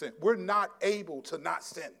for us to sin. We're not able to not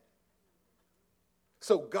sin.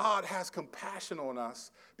 So God has compassion on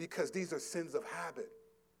us because these are sins of habit.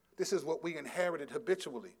 This is what we inherited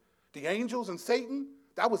habitually. The angels and Satan,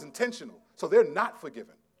 that was intentional. So they're not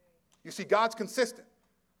forgiven. You see, God's consistent.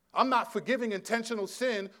 I'm not forgiving intentional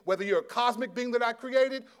sin, whether you're a cosmic being that I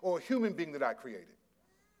created or a human being that I created.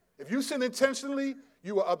 If you sin intentionally,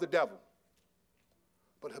 you are of the devil.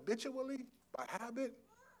 But habitually, by habit,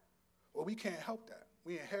 well, we can't help that.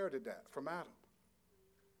 We inherited that from Adam.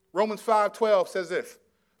 Romans 5:12 says this,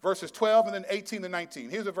 verses 12 and then 18 to 19.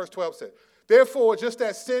 Here's what verse 12 said. Therefore, just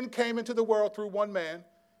as sin came into the world through one man,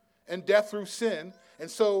 and death through sin,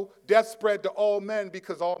 and so death spread to all men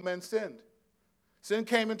because all men sinned. Sin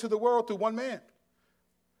came into the world through one man.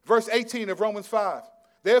 Verse 18 of Romans 5.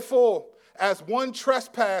 Therefore, as one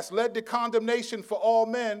trespass led to condemnation for all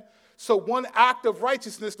men, so one act of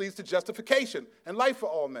righteousness leads to justification and life for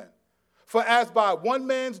all men. For as by one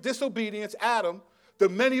man's disobedience, Adam, the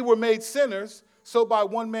many were made sinners, so by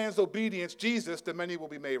one man's obedience, Jesus, the many will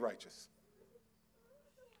be made righteous.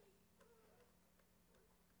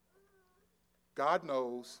 God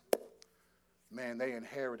knows, man, they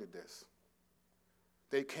inherited this.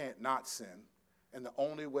 They can't not sin. And the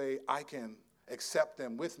only way I can accept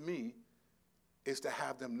them with me is to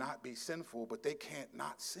have them not be sinful, but they can't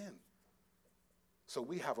not sin. So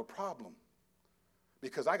we have a problem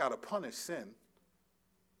because I got to punish sin.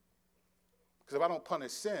 Because if I don't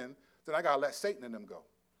punish sin, then I got to let Satan and them go.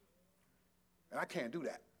 And I can't do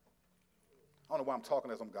that. I don't know why I'm talking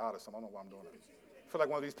as I'm God or something. I don't know why I'm doing it. I feel like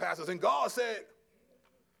one of these pastors, and God said,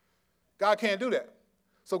 God can't do that.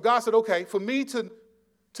 So God said, okay, for me to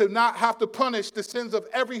not have to punish the sins of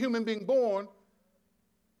every human being born,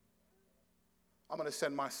 I'm going to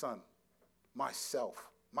send my son, myself,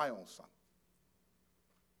 my own son,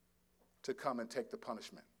 to come and take the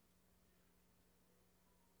punishment.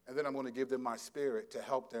 And then I'm going to give them my spirit to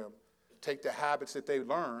help them take the habits that they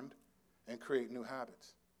learned and create new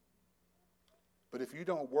habits. But if you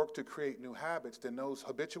don't work to create new habits, then those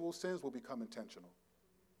habitual sins will become intentional.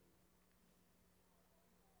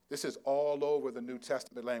 This is all over the New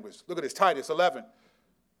Testament language. Look at this, Titus 11,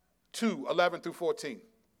 11 through 14.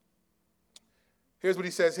 Here's what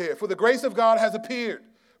he says here. For the grace of God has appeared,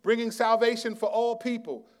 bringing salvation for all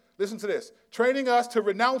people. Listen to this. Training us to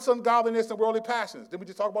renounce ungodliness and worldly passions. Didn't we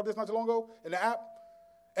just talk about this not too long ago in the app?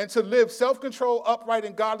 And to live self-controlled, upright,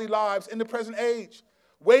 and godly lives in the present age,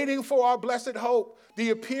 waiting for our blessed hope,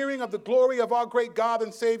 the appearing of the glory of our great God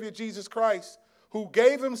and Savior Jesus Christ, who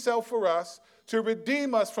gave himself for us to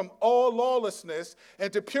redeem us from all lawlessness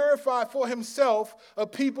and to purify for himself a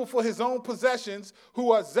people for his own possessions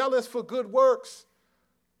who are zealous for good works.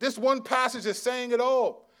 This one passage is saying it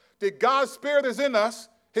all. That God's Spirit is in us,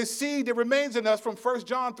 his seed that remains in us from 1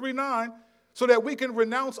 John 3:9, so that we can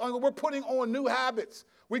renounce, we're putting on new habits.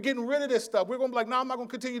 We're getting rid of this stuff. We're going to be like, no, I'm not going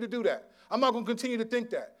to continue to do that. I'm not going to continue to think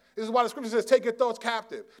that. This is why the scripture says, take your thoughts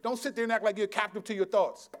captive. Don't sit there and act like you're captive to your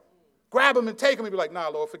thoughts. Grab them and take them and be like, nah,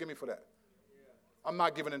 Lord, forgive me for that. I'm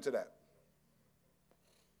not giving into that.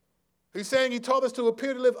 He's saying he taught us to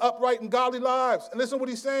appear to live upright and godly lives. And listen to what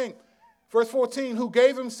he's saying. Verse 14, who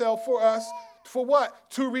gave himself for us, for what?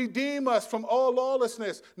 To redeem us from all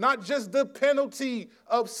lawlessness. Not just the penalty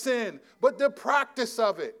of sin, but the practice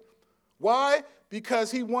of it. Why?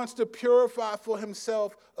 Because he wants to purify for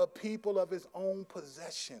himself a people of his own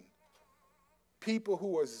possession. People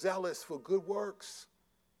who are zealous for good works.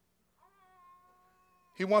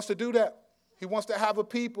 He wants to do that. He wants to have a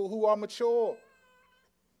people who are mature,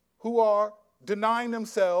 who are denying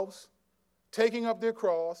themselves, taking up their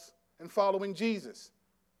cross, and following Jesus.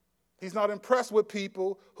 He's not impressed with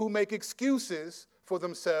people who make excuses for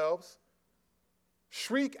themselves,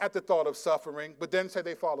 shriek at the thought of suffering, but then say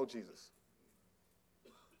they follow Jesus.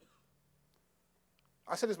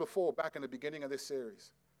 I said this before, back in the beginning of this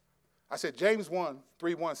series. I said James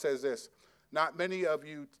 3:1 says this, not many of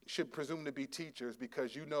you should presume to be teachers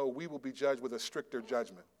because you know we will be judged with a stricter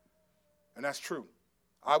judgment. And that's true.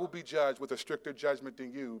 I will be judged with a stricter judgment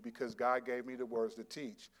than you because God gave me the words to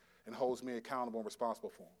teach and holds me accountable and responsible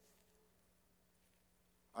for them.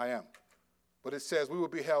 I am. But it says we will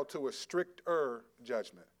be held to a stricter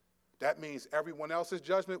judgment. That means everyone else's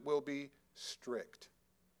judgment will be strict.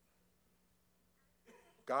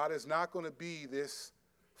 God is not going to be this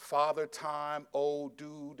father time old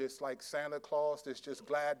dude that's like Santa Claus that's just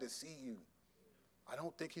glad to see you. I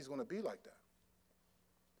don't think he's going to be like that.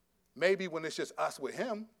 Maybe when it's just us with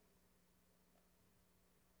him.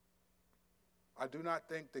 I do not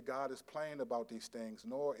think that God is playing about these things,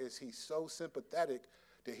 nor is he so sympathetic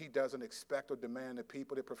that he doesn't expect or demand the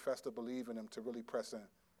people that profess to believe in him to really press in,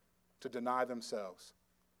 to deny themselves.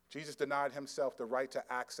 Jesus denied himself the right to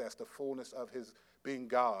access the fullness of his being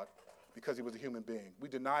God because he was a human being. We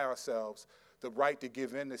deny ourselves the right to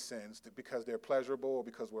give in to sins because they're pleasurable or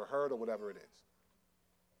because we're hurt or whatever it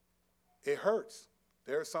is. It hurts.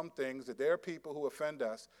 There are some things that there are people who offend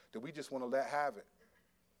us that we just want to let have it.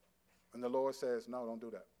 And the Lord says, no, don't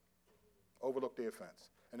do that. Overlook the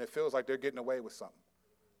offense. And it feels like they're getting away with something.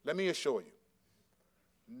 Let me assure you,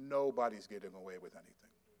 nobody's getting away with anything.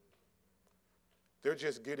 They're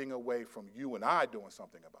just getting away from you and I doing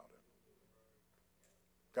something about it.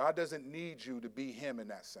 God doesn't need you to be him in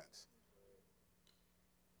that sense.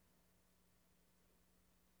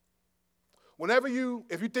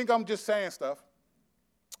 If you think I'm just saying stuff,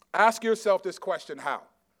 ask yourself this question, how?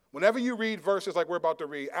 Whenever you read verses like we're about to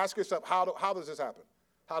read, ask yourself, how does this happen?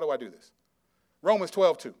 How do I do this? Romans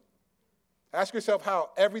 12:2. Ask yourself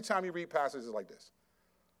how every time you read passages like this.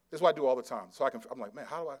 This is what I do all the time. So I'm like, man,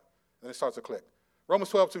 how do I? Then it starts to click.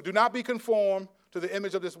 Romans 12:2. Do not be conformed to the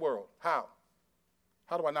image of this world. How?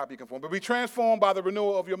 How do I not be conformed? But be transformed by the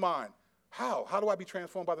renewal of your mind. How? How do I be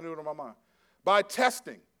transformed by the renewal of my mind? By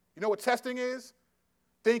testing. You know what testing is?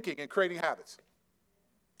 Thinking and creating habits.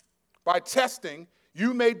 By testing,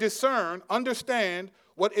 you may discern, understand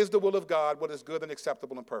what is the will of God, what is good and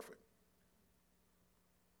acceptable and perfect.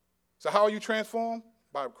 So how are you transformed?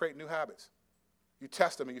 By creating new habits. You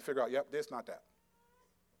test them and you figure out, yep, this, not that.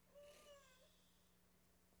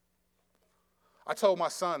 I told my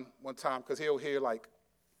son one time, because he'll be like,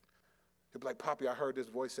 Poppy, I heard this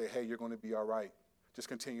voice say, hey, you're going to be all right. Just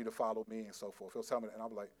continue to follow me and so forth. He'll tell me that, and I'll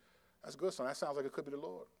be like, that's good, son. That sounds like it could be the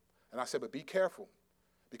Lord. And I said, but be careful,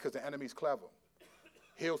 because the enemy's clever.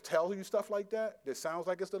 He'll tell you stuff like that sounds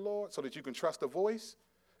like it's the Lord, so that you can trust the voice.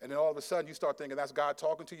 And then all of a sudden, you start thinking that's God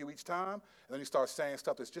talking to you each time. And then you start saying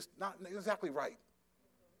stuff that's just not exactly right.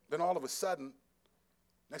 Then all of a sudden,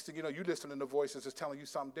 next thing you know, you listening to voices that's telling you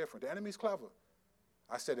something different. The enemy's clever.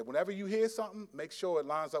 I said that whenever you hear something, make sure it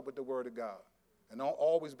lines up with the word of God. And don't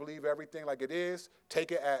always believe everything like it is.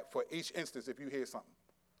 Take it for each instance if you hear something.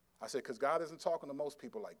 I said, because God isn't talking to most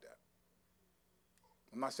people like that.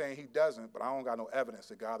 I'm not saying he doesn't, but I don't got no evidence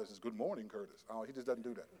that God is just, good morning, Curtis. He just doesn't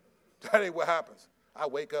do that. That ain't what happens. I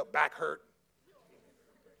wake up, back hurt,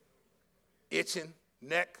 itching,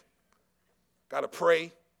 neck, got to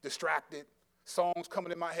pray, distracted, songs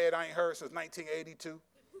coming in my head I ain't heard since 1982.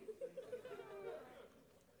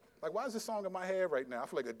 Like, why is this song in my head right now? I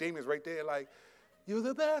feel like a demon's right there, like, You're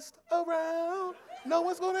the best around. No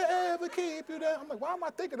one's going to ever keep you down. I'm like, why am I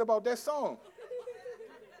thinking about that song?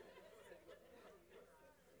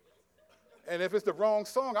 And if it's the wrong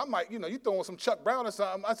song, I might, you throwing some Chuck Brown or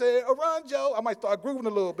something. I say, around Joe. I might start grooving a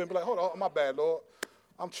little bit and be like, hold on, my bad, Lord.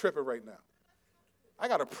 I'm tripping right now. I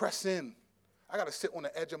got to press in. I got to sit on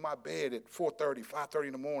the edge of my bed at 4:30, 5:30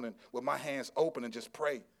 in the morning with my hands open and just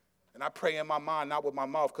pray. And I pray in my mind, not with my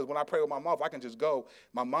mouth, because when I pray with my mouth, I can just go.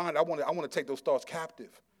 My mind, I want to take those thoughts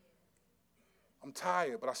captive. I'm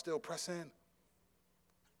tired, but I still press in.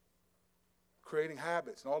 Creating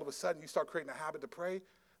habits. And all of a sudden, you start creating a habit to pray.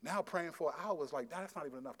 Now praying for an hour is like, that's not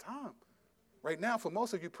even enough time. Right now, for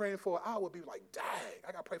most of you, praying for an hour would be like, dang,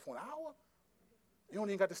 I got to pray for an hour? You don't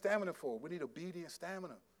even got the stamina for it. We need obedient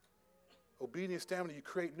stamina. Obedient stamina, you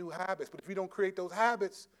create new habits. But if you don't create those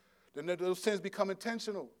habits, then those sins become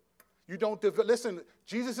intentional. You don't listen,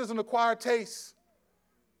 Jesus is an acquired taste.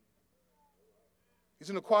 He's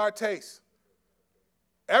an acquired taste.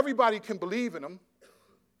 Everybody can believe in him.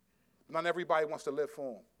 Not everybody wants to live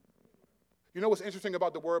for him. You know what's interesting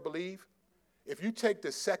about the word believe? If you take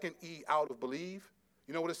the second E out of believe,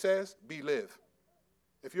 you know what it says? Be live.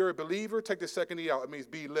 If you're a believer, take the second E out. It means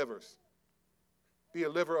be livers. Be a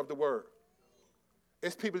liver of the word.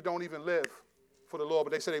 It's people that don't even live for the Lord,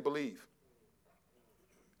 but they say they believe.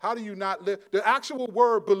 How do you not live? The actual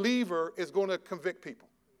word believer is going to convict people.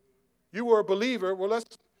 You were a believer. Well,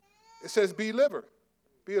 it says be liver.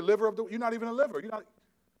 Be a liver of the, you're not even a liver. You're not,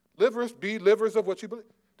 livers, be livers of what you believe.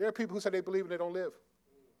 There are people who say they believe and they don't live.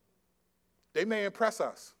 They may impress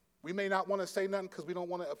us. We may not want to say nothing because we don't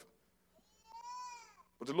want to,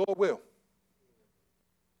 but the Lord will.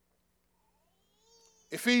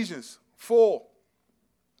 Ephesians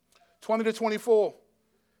 4:20-24.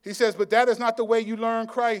 He says, but that is not the way you learn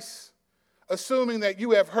Christ, assuming that you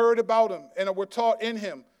have heard about him and were taught in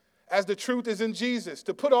him, as the truth is in Jesus,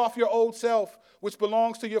 to put off your old self, which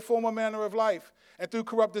belongs to your former manner of life, and through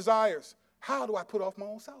corrupt desires. How do I put off my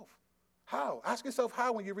own self? How? Ask yourself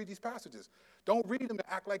how when you read these passages. Don't read them and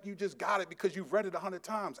act like you just got it because you've read it 100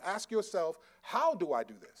 times. Ask yourself, how do I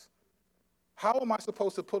do this? How am I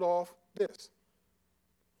supposed to put off this?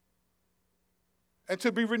 And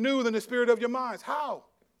to be renewed in the spirit of your minds. How?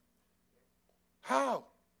 How?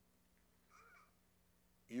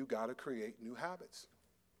 You got to create new habits.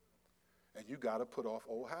 And you got to put off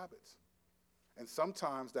old habits. And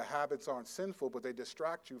sometimes the habits aren't sinful, but they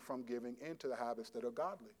distract you from giving into the habits that are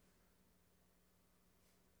godly.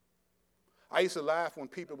 I used to laugh when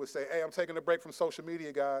people would say, hey, I'm taking a break from social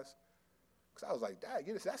media, guys. Because I was like, Dad,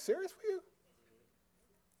 is that serious for you?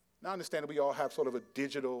 Now I understand that we all have sort of a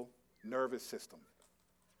digital nervous system.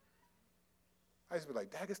 I used to be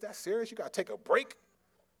like, Dad, is that serious? You got to take a break?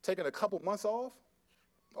 Taking a couple months off?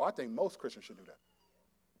 Oh, I think most Christians should do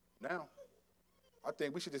that. Now, I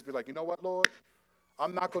think we should just be like, you know what, Lord?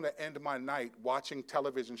 I'm not going to end my night watching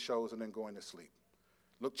television shows and then going to sleep.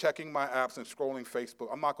 Look, checking my apps and scrolling Facebook.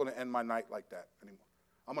 I'm not going to end my night like that anymore.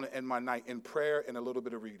 I'm going to end my night in prayer and a little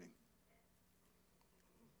bit of reading.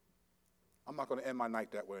 I'm not going to end my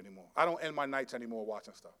night that way anymore. I don't end my nights anymore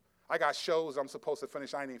watching stuff. I got shows I'm supposed to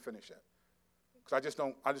finish. I ain't even finished yet.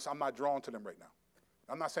 Because I'm not drawn to them right now.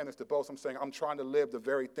 I'm not saying this to boast. I'm saying I'm trying to live the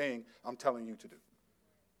very thing I'm telling you to do.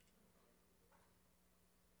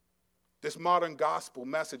 This modern gospel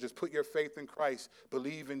message is put your faith in Christ,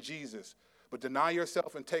 believe in Jesus, but deny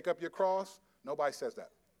yourself and take up your cross. Nobody says that.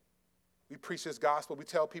 We preach this gospel. We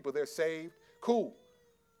tell people they're saved. Cool.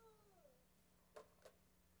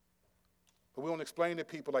 But we don't explain to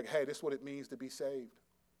people like, hey, this is what it means to be saved.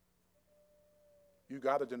 You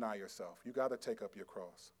got to deny yourself. You got to take up your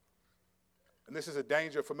cross. And this is a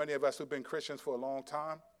danger for many of us who've been Christians for a long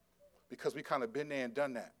time because we kind of been there and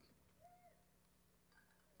done that.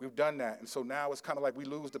 We've done that. And so now it's kind of like we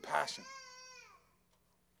lose the passion.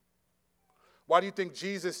 Why do you think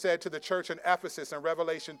Jesus said to the church in Ephesus in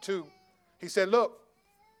Revelation 2, he said, look,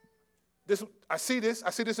 I see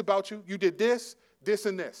this about you. You did this, this,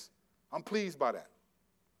 and this. I'm pleased by that.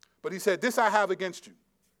 But he said, this I have against you,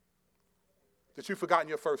 that you've forgotten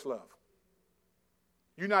your first love.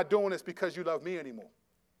 You're not doing this because you love me anymore.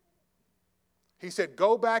 He said,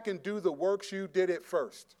 go back and do the works you did at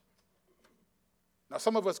first. Now,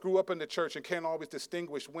 some of us grew up in the church and can't always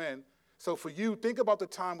distinguish when. So for you, think about the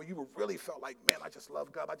time when you really felt like, man, I just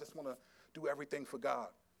love God. I just want to do everything for God.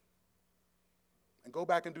 And go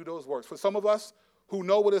back and do those works. For some of us who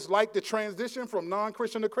know what it's like to transition from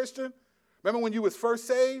non-Christian to Christian, remember when you was first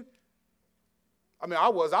saved? I mean, I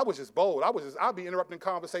was just bold. I'd be interrupting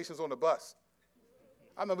conversations on the bus.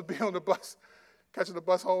 I remember being on the bus, catching the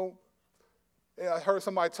bus home, and I heard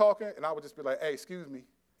somebody talking, and I would just be like, hey, excuse me.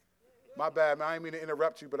 My bad, man. I didn't mean to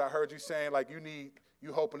interrupt you, but I heard you saying like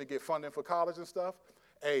you hoping to get funding for college and stuff.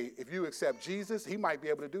 Hey, if you accept Jesus, he might be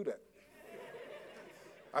able to do that.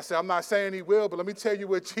 I said, I'm not saying he will, but let me tell you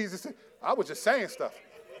what Jesus said. I was just saying stuff.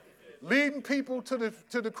 Leading people to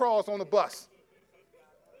the cross on the bus.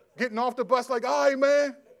 Getting off the bus like, all right,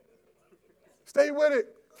 man, stay with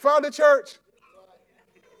it. Found a church.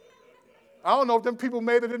 I don't know if them people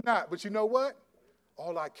made it or not, but you know what?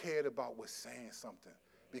 All I cared about was saying something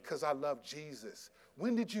because I love Jesus.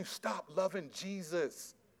 When did you stop loving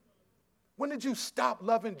Jesus? When did you stop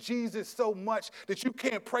loving Jesus so much that you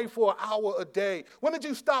can't pray for an hour a day? When did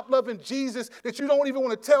you stop loving Jesus that you don't even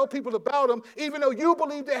want to tell people about him, even though you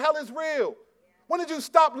believe that hell is real? When did you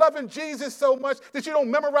stop loving Jesus so much that you don't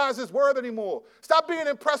memorize his word anymore? Stop being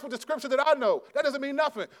impressed with the scripture that I know. That doesn't mean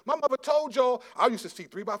nothing. My mother told y'all I used to see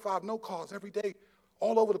 3x5 note cards every day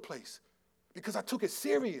all over the place because I took it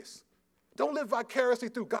serious. Don't live vicariously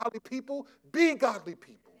through godly people. Be godly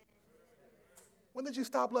people. When did you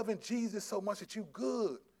stop loving Jesus so much that you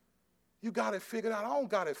good? You got it figured out. I don't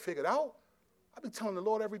got it figured out. I be telling the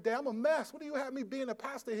Lord every day, I'm a mess. What do you have me being a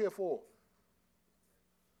pastor here for?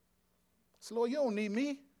 So, Lord, you don't need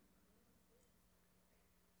me.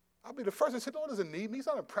 I'll be the first to say, Lord doesn't need me. He's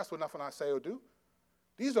not impressed with nothing I say or do.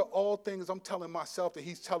 These are all things I'm telling myself that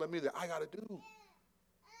he's telling me that I got to do.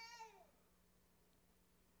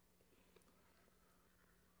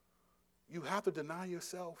 You have to deny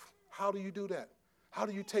yourself. How do you do that? How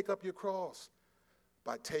do you take up your cross?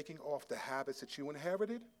 By taking off the habits that you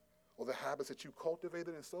inherited or the habits that you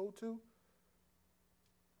cultivated and sold to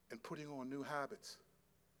and putting on new habits.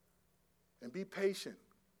 And be patient.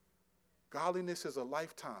 Godliness is a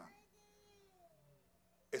lifetime.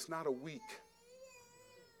 It's not a week.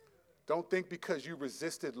 Don't think because you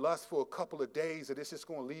resisted lust for a couple of days that it's just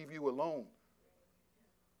going to leave you alone.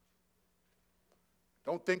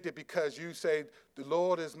 Don't think that because you say, the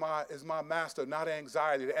Lord is my master, not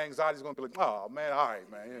anxiety, the anxiety is going to be like, oh, man, all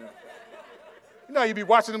right, man. You know, you be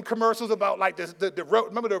watching them commercials about like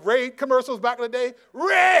remember the Raid commercials back in the day?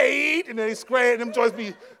 Raid! And they square and them joints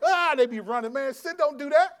they be running. Man, sin don't do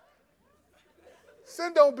that.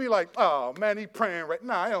 Sin don't be like, oh, man, he praying right.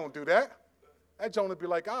 Nah, I don't do that. That joint would be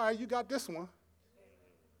like, all right, you got this one.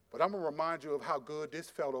 But I'm going to remind you of how good this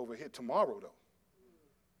felt over here tomorrow, though.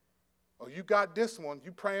 Oh, you got this one.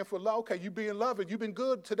 You praying for love. Okay, you being loving. You've been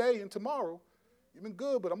good today and tomorrow. You've been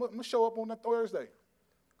good, but I'm going to show up on that Thursday.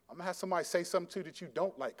 I'm going to have somebody say something to you that you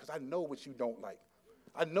don't like because I know what you don't like.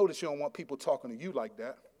 I know that you don't want people talking to you like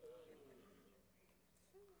that.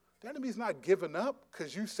 The enemy's not giving up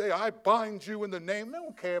because you say, I bind you in the name. They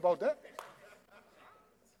don't care about that.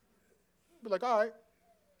 Be like, all right,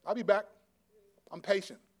 I'll be back. I'm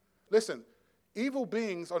patient. Listen, evil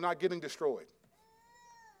beings are not getting destroyed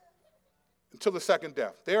until the second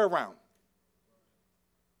death. They're around.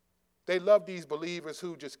 They love these believers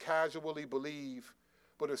who just casually believe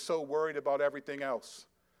but are so worried about everything else.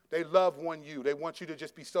 They love you. They want you to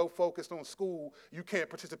just be so focused on school you can't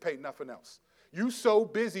participate in nothing else. You so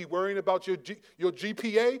busy worrying about your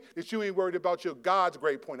GPA that you ain't worried about your God's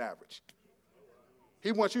grade point average.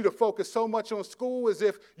 He wants you to focus so much on school as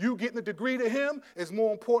if you getting a degree to him is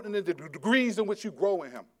more important than the degrees in which you grow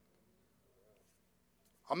in him.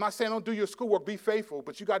 I'm not saying don't do your schoolwork, be faithful,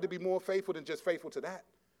 but you got to be more faithful than just faithful to that.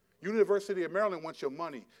 University of Maryland wants your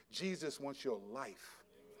money. Jesus wants your life.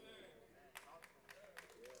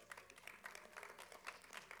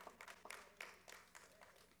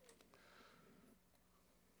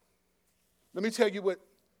 Let me tell you what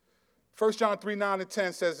 1 John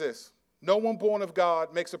 3:9-10 says this. No one born of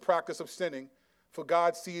God makes a practice of sinning, for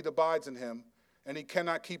God's seed abides in him, and he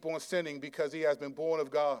cannot keep on sinning because he has been born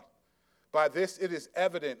of God. By this it is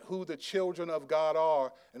evident who the children of God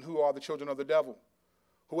are and who are the children of the devil.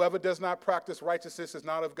 Whoever does not practice righteousness is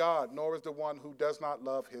not of God, nor is the one who does not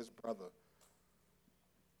love his brother.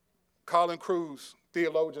 Colin Cruz,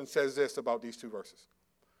 theologian, says this about these two verses.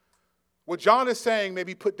 What John is saying may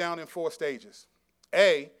be put down in 4 stages.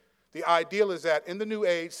 A, the ideal is that in the new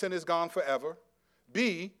age, sin is gone forever.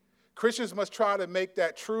 B, Christians must try to make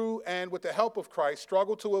that true and, with the help of Christ,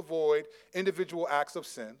 struggle to avoid individual acts of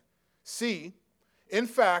sin. C, in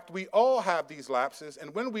fact, we all have these lapses,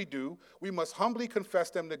 and when we do, we must humbly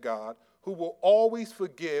confess them to God, who will always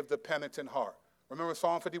forgive the penitent heart. Remember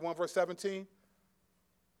Psalm 51, verse 17?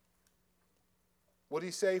 What did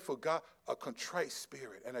he say? For God, a contrite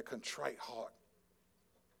spirit and a contrite heart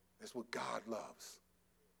is what God loves.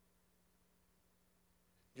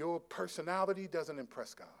 Your personality doesn't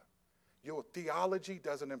impress God. Your theology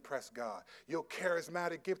doesn't impress God. Your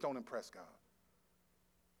charismatic gift don't impress God.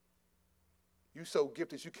 You so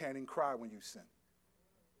gifted you can't even cry when you sin.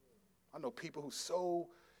 I know people who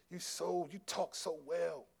you talk so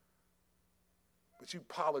well, but you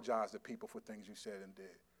apologize to people for things you said and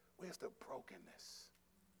did. Where's the brokenness?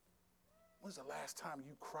 When's the last time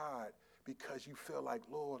you cried because you feel like,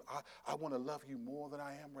 Lord, I want to love you more than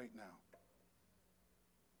I am right now?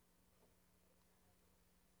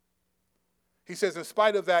 He says, in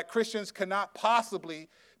spite of that, Christians cannot possibly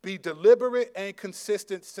be deliberate and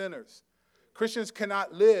consistent sinners. Christians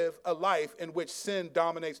cannot live a life in which sin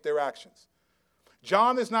dominates their actions.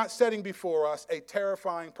 John is not setting before us a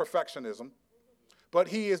terrifying perfectionism, but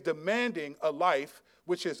he is demanding a life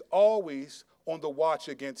which is always on the watch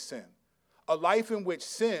against sin. A life in which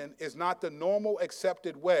sin is not the normal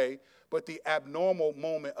accepted way, but the abnormal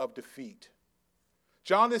moment of defeat.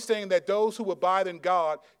 John is saying that those who abide in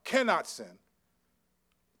God cannot sin,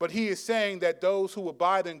 but he is saying that those who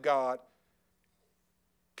abide in God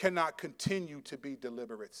cannot continue to be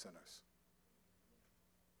deliberate sinners.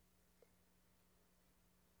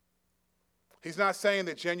 He's not saying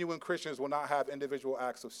that genuine Christians will not have individual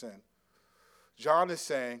acts of sin. John is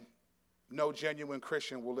saying no genuine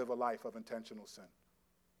Christian will live a life of intentional sin.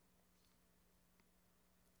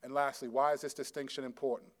 And lastly, why is this distinction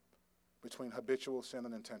important between habitual sin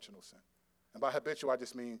and intentional sin? And by habitual, I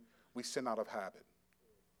just mean we sin out of habit.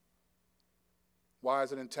 Why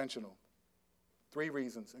is it intentional? 3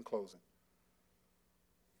 reasons in closing.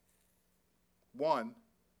 1,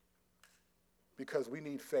 because we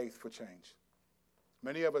need faith for change.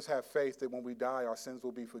 Many of us have faith that when we die, our sins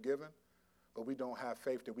will be forgiven, but we don't have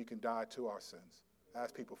faith that we can die to our sins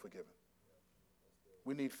as people forgiven.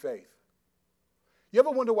 We need faith. You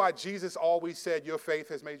ever wonder why Jesus always said, your faith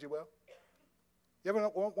has made you well? You ever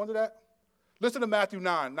wonder that? Listen to Matthew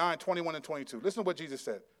 9, 21 and 22. Listen to what Jesus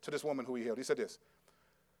said to this woman who he healed. He said this,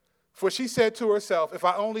 for she said to herself, if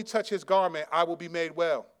I only touch his garment, I will be made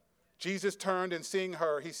well. Jesus turned and seeing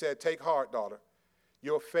her, he said, take heart, daughter.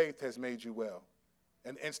 Your faith has made you well.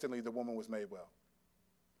 And instantly the woman was made well.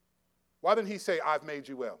 Why didn't he say, I've made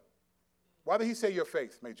you well? Why did he say your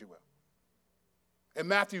faith made you well? In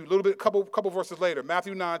Matthew, couple verses later,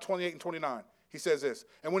 Matthew 9, 28 and 29, he says this,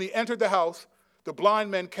 and when he entered the house, the blind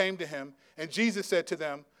men came to him, and Jesus said to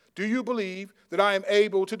them, do you believe that I am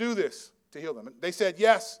able to do this, to heal them? And they said,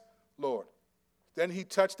 yes, Lord. Then he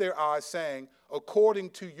touched their eyes, saying, according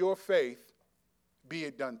to your faith, be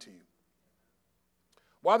it done to you.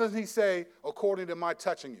 Why doesn't he say, according to my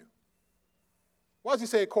touching you? Why does he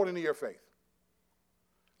say, according to your faith?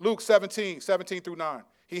 Luke 17 through 9.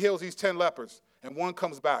 He heals these 10 lepers, and one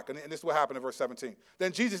comes back. And this is what happened in verse 17.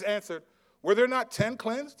 Then Jesus answered, were there not 10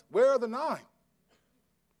 cleansed? Where are the 9?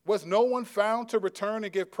 Was no one found to return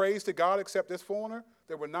and give praise to God except this foreigner?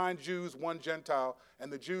 There were 9 Jews, 1 Gentile,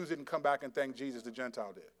 and the Jews didn't come back and thank Jesus, the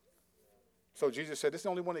Gentile did. So Jesus said, this is the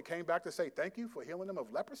only one that came back to say thank you for healing them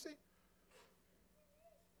of leprosy?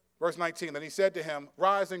 Verse 19, then he said to him,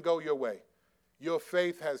 rise and go your way. Your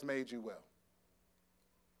faith has made you well.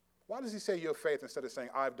 Why does he say your faith instead of saying,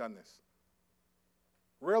 I've done this?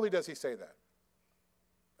 Rarely does he say that.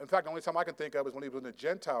 In fact, the only time I can think of is when he was in the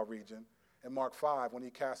Gentile region in Mark 5, when he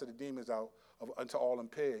casted the demons out unto all them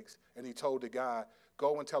pigs, and he told the guy,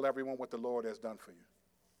 go and tell everyone what the Lord has done for you.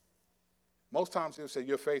 Most times he'll say,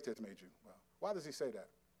 your faith has made you well. Why does he say that?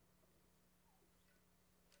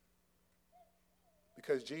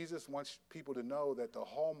 Because Jesus wants people to know that the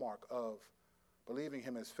hallmark of believing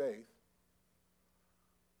him is faith,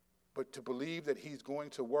 but to believe that he's going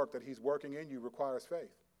to work, that he's working in you, requires faith.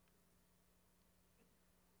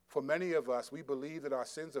 For many of us, we believe that our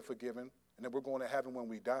sins are forgiven and that we're going to heaven when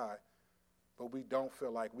we die, but we don't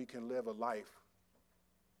feel like we can live a life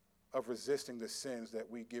of resisting the sins that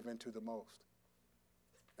we give into the most.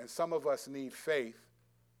 And some of us need faith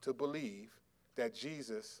to believe that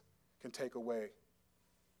Jesus can take away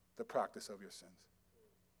the practice of your sins,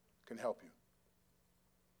 can help you.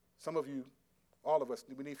 Some of you, all of us,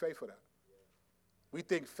 we need faith for that. We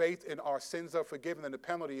think faith in our sins are forgiven and the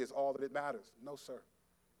penalty is all that it matters. No, sir.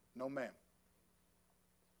 No, ma'am.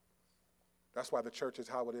 That's why the church is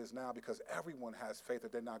how it is now, because everyone has faith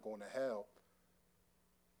that they're not going to hell.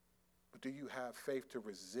 But do you have faith to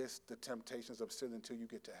resist the temptations of sin until you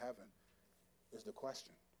get to heaven, is the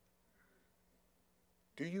question.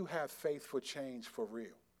 Do you have faith for change for real?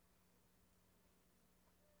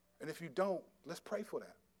 And if you don't, let's pray for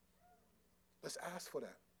that. Let's ask for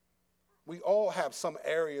that. We all have some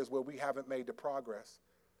areas where we haven't made the progress.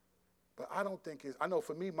 But I don't think I know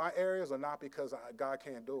for me, my areas are not because God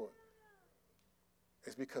can't do it.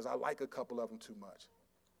 It's because I like a couple of them too much.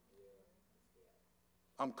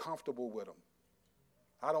 I'm comfortable with them.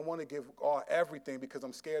 I don't want to give God everything because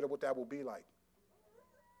I'm scared of what that will be like.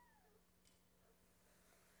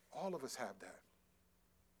 All of us have that.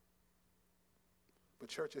 But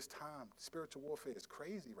church, it's time. Spiritual warfare is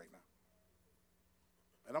crazy right now.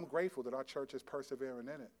 And I'm grateful that our church is persevering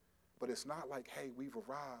in it. But it's not like, hey, we've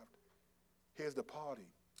arrived. Here's the party.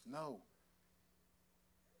 No.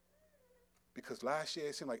 Because last year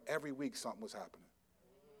it seemed like every week something was happening.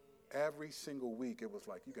 Every single week it was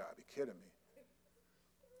like, you got to be kidding me.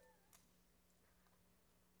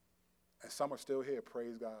 And some are still here,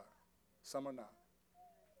 praise God. Some are not.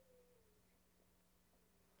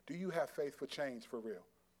 Do you have faith for change for real?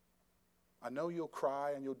 I know you'll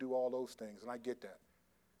cry and you'll do all those things, and I get that.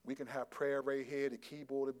 We can have prayer right here, the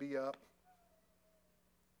keyboard will be up,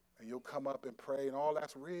 and you'll come up and pray, and all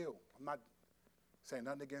that's real. I'm not saying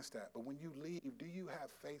nothing against that. But when you leave, do you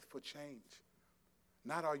have faith for change?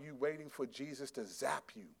 Not are you waiting for Jesus to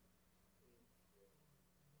zap you.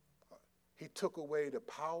 He took away the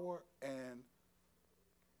power and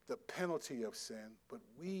the penalty of sin, but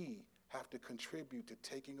we have to contribute to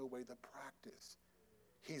taking away the practice.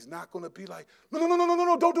 He's not going to be like, no,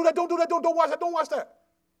 don't do that, don't watch that.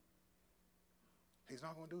 He's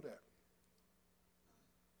not going to do that.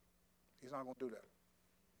 He's not going to do that.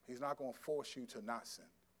 He's not going to force you to not sin.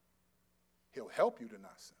 He'll help you to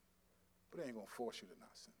not sin, but he ain't going to force you to not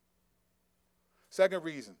sin. Second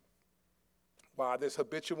reason why this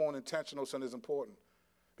habitual and intentional sin is important,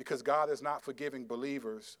 because God is not forgiving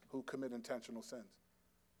believers who commit intentional sins.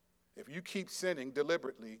 If you keep sinning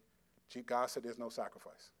deliberately, God said there's no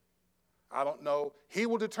sacrifice. I don't know. He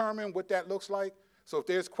will determine what that looks like. So if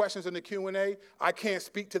there's questions in the Q&A, I can't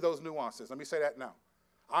speak to those nuances. Let me say that now.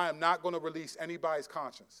 I am not going to release anybody's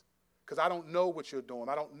conscience because I don't know what you're doing.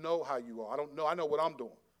 I don't know how you are. I don't know. I know what I'm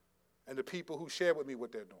doing and the people who share with me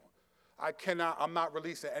what they're doing. I'm not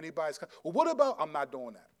releasing anybody's conscience. Well, what about, I'm not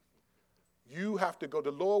doing that. You have to go.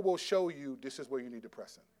 The Lord will show you this is where you need to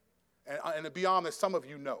press in. And to be honest, some of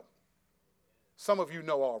you know. Some of you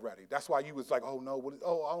know already. That's why you was like, oh, no,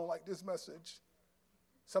 I don't like this message.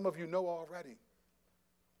 Some of you know already.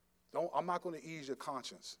 I'm not going to ease your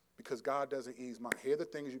conscience because God doesn't ease mine. Here are the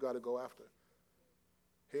things you got to go after.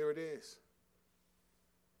 Here it is.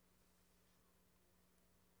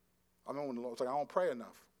 I know when the Lord's like, I don't pray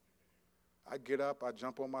enough. I get up, I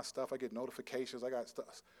jump on my stuff, I get notifications, I got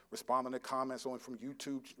stuff, responding to comments on from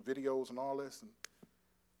YouTube videos and all this, and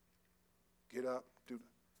get up, do.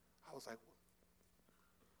 I was like,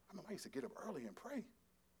 I used to get up early and pray.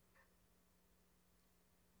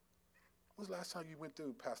 When's the last time you went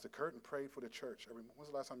through Pastor Curt and prayed for the church every month? When's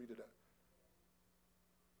the last time you did that?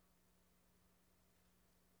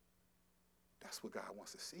 That's what God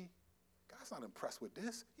wants to see. God's not impressed with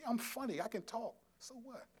this. Yeah, I'm funny. I can talk. So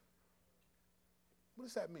what? What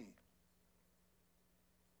does that mean?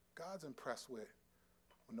 God's impressed with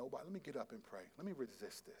nobody. Let me get up and pray. Let me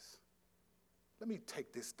resist this. Let me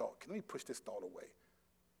take this thought. Let me push this thought away.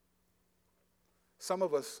 Some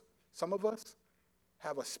of us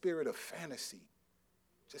have a spirit of fantasy.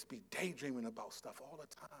 Just be daydreaming about stuff all the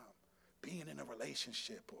time. Being in a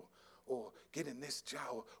relationship or getting this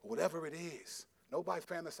job or whatever it is. Nobody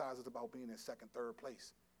fantasizes about being in second, third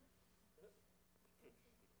place.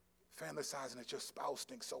 Fantasizing that your spouse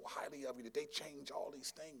thinks so highly of you that they change all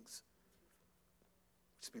these things.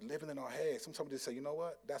 Just be living in our heads. Sometimes we just say, you know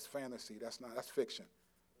what? That's fantasy. That's fiction.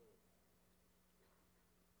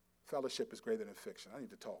 Fellowship is greater than fiction. I need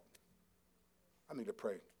to talk. I need to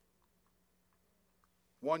pray.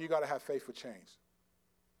 One, you got to have faith for change.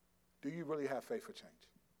 Do you really have faith for change?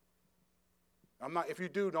 If you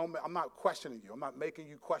do, I'm not questioning you. I'm not making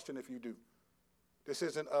you question if you do. This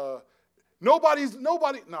isn't, no, that's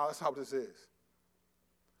not how this is.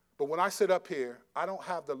 But when I sit up here, I don't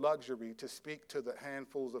have the luxury to speak to the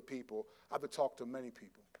handfuls of people. I have to talk to many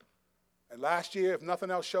people. And last year, if nothing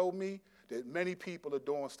else showed me, that many people are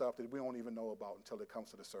doing stuff that we don't even know about until it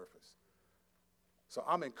comes to the surface. So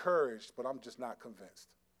I'm encouraged, but I'm just not convinced.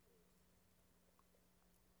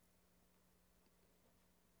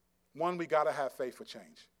 One, we got to have faith for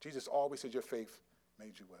change. Jesus always said your faith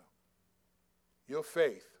made you well. Your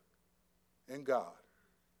faith in God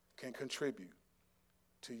can contribute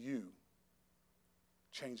to you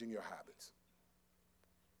changing your habits.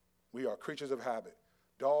 We are creatures of habit.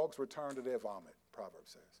 Dogs return to their vomit,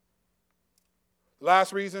 Proverbs says.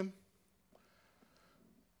 Last reason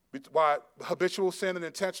why habitual sin and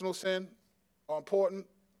intentional sin are important,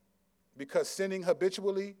 because sinning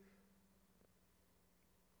habitually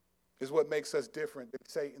is what makes us different than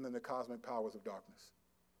Satan and the cosmic powers of darkness.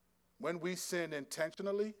 When we sin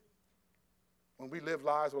intentionally, when we live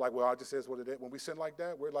lives, we're like, well, it just is what it is. When we sin like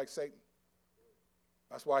that, we're like Satan.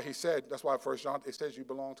 That's why 1 John, it says you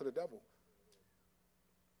belong to the devil.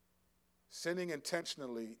 Sinning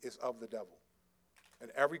intentionally is of the devil. And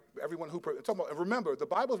everyone who, and remember, the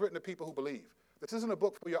Bible is written to people who believe. This isn't a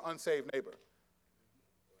book for your unsaved neighbor.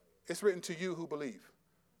 It's written to you who believe.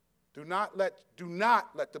 Do not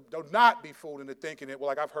be fooled into thinking it, well,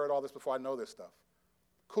 like I've heard all this before, I know this stuff.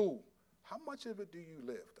 Cool. How much of it do you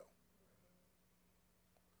live, though?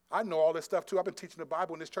 I know all this stuff, too. I've been teaching the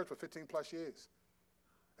Bible in this church for 15 plus years.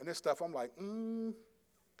 And this stuff, I'm like, you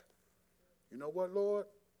know what, Lord?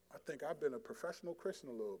 I think I've been a professional Christian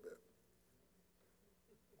a little bit.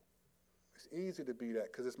 It's easy to be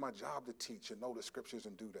that because it's my job to teach and know the scriptures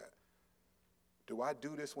and do that. Do I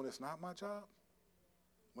do this when it's not my job?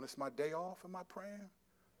 When it's my day off, am I praying?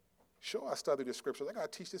 Sure, I study the scriptures. I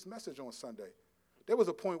got to teach this message on Sunday. There was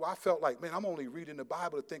a point where I felt like, man, I'm only reading the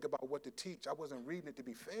Bible to think about what to teach. I wasn't reading it to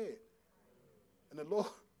be fed. And the Lord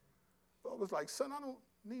was like, son, I don't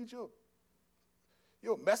need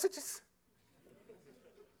your messages.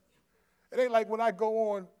 It ain't like when I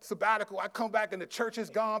go on sabbatical, I come back and the church is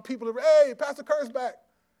gone. People are, hey, Pastor Curt's back.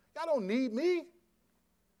 Y'all don't need me.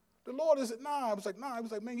 The Lord is, I was like, I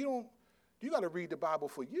was like, man, you got to read the Bible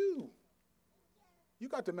for you. You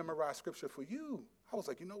got to memorize scripture for you. I was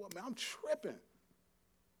like, you know what, man, I'm tripping.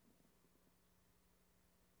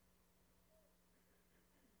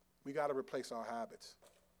 We got to replace our habits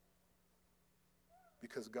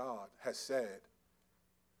because God has said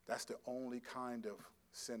that's the only kind of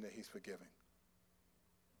sin that he's forgiving.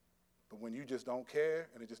 But when you just don't care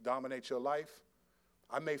and it just dominates your life,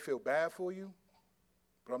 I may feel bad for you,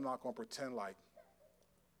 but I'm not going to pretend like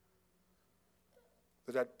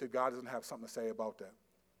that God doesn't have something to say about that.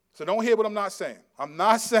 So don't hear what I'm not saying. I'm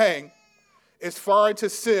not saying it's fine to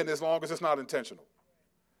sin as long as it's not intentional.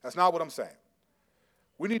 That's not what I'm saying.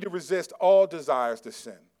 We need to resist all desires to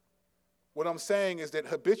sin. What I'm saying is that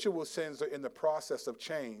habitual sins are in the process of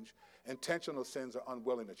change. Intentional sins are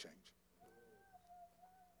unwilling to change.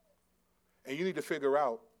 And you need to figure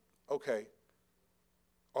out, okay,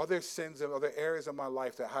 are there sins, are there areas of my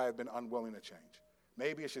life that I have been unwilling to change?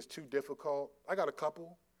 Maybe it's just too difficult. I got a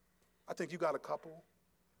couple. I think you got a couple.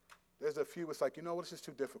 There's a few, it's like, you know what, it's just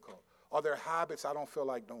too difficult. Are there habits I don't feel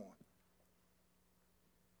like doing?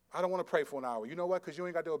 I don't want to pray for an hour. You know what? Because you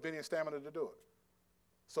ain't got the obedience stamina to do it.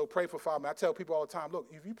 So pray for 5 minutes. I tell people all the time, look,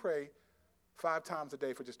 if you pray 5 times a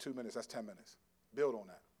day for just 2 minutes, that's 10 minutes. Build on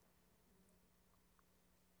that.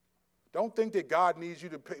 Don't think that God needs you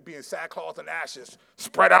to be in sackcloth and ashes,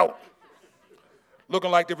 spread out,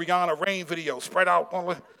 looking like the Rihanna Rain video, spread out.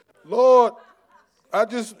 Lord,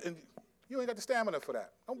 you ain't got the stamina for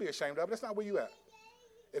that. Don't be ashamed of it. That's not where you at.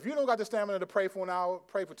 If you don't got the stamina to pray for an hour,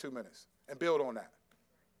 pray for 2 minutes and build on that.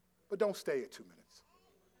 But don't stay at 2 minutes.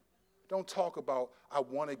 Don't talk about, I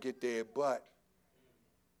want to get there, but.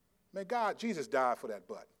 Man, Jesus died for that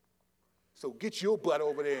but. So get your butt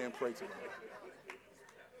over there and pray to him.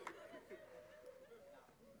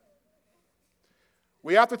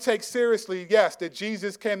 We have to take seriously, yes, that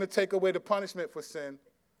Jesus came to take away the punishment for sin,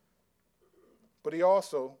 but he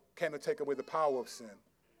also came to take away the power of sin.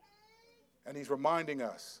 And he's reminding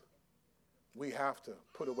us we have to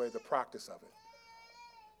put away the practice of it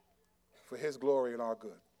for his glory and our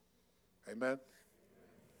good. Amen.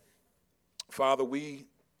 Father, we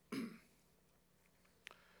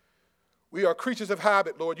are creatures of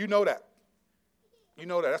habit, Lord. You know that. You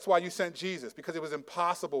know that. That's why you sent Jesus, because it was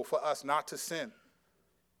impossible for us not to sin.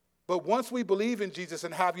 But once we believe in Jesus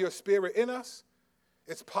and have your spirit in us,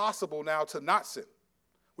 it's possible now to not sin.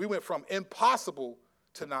 We went from impossible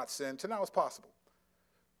to not sin to now it's possible.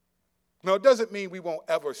 Now, it doesn't mean we won't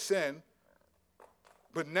ever sin,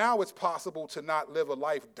 but now it's possible to not live a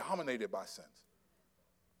life dominated by sins.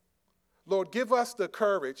 Lord, give us the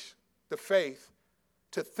courage, the faith,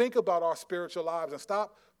 to think about our spiritual lives and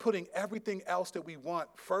stop putting everything else that we want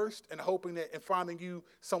first and hoping that and finding you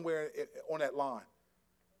somewhere on that line.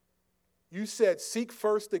 You said, seek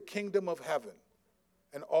first the kingdom of heaven,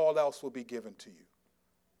 and all else will be given to you.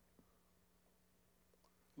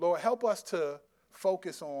 Lord, help us to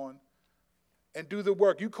focus on and do the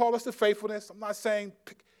work. You call us to faithfulness. I'm not saying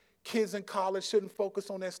kids in college shouldn't focus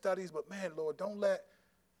on their studies, but man, Lord, don't let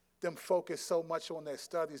them focus so much on their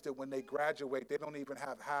studies that when they graduate, they don't even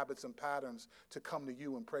have habits and patterns to come to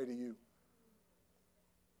you and pray to you.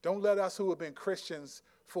 Don't let us who have been Christians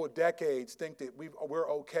for decades think that we're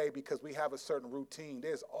okay because we have a certain routine.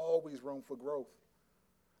 There's always room for growth.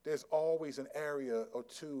 There's always an area or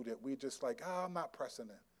two that we just like, I'm not pressing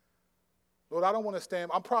in. Lord, I don't want to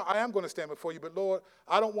stand. I am going to stand before you, but Lord,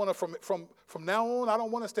 I don't want to, from now on, I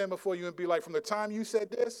don't want to stand before you and be like, from the time you said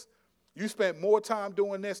this, you spent more time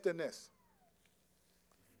doing this than this.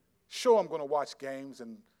 Sure, I'm going to watch games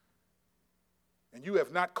and And you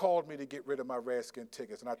have not called me to get rid of my Redskin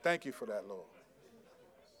tickets. And I thank you for that, Lord.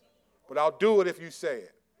 But I'll do it if you say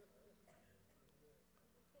it.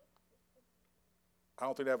 I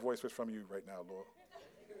don't think that voice was from you right now, Lord.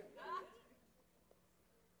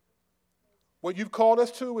 What you've called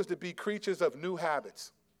us to is to be creatures of new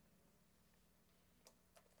habits.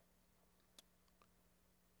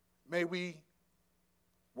 May we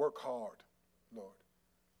work hard, Lord.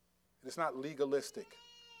 It's not legalistic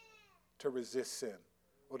to resist sin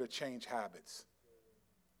or to change habits.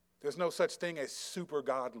 There's no such thing as super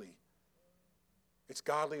godly. It's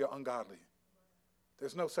godly or ungodly.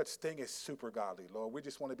 There's no such thing as super godly, Lord. We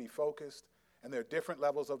just want to be focused, and there are different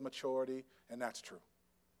levels of maturity, and that's true.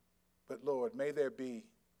 But Lord, may there be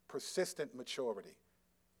persistent maturity,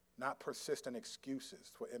 not persistent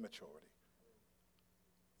excuses for immaturity.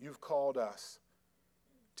 You've called us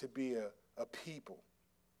to be a people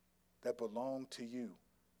that belong to you.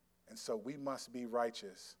 And so we must be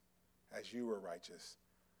righteous as you are righteous.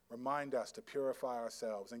 Remind us to purify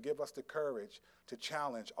ourselves and give us the courage to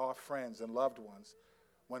challenge our friends and loved ones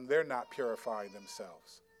when they're not purifying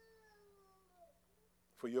themselves.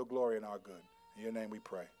 For your glory and our good. In your name we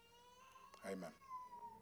pray. Amen.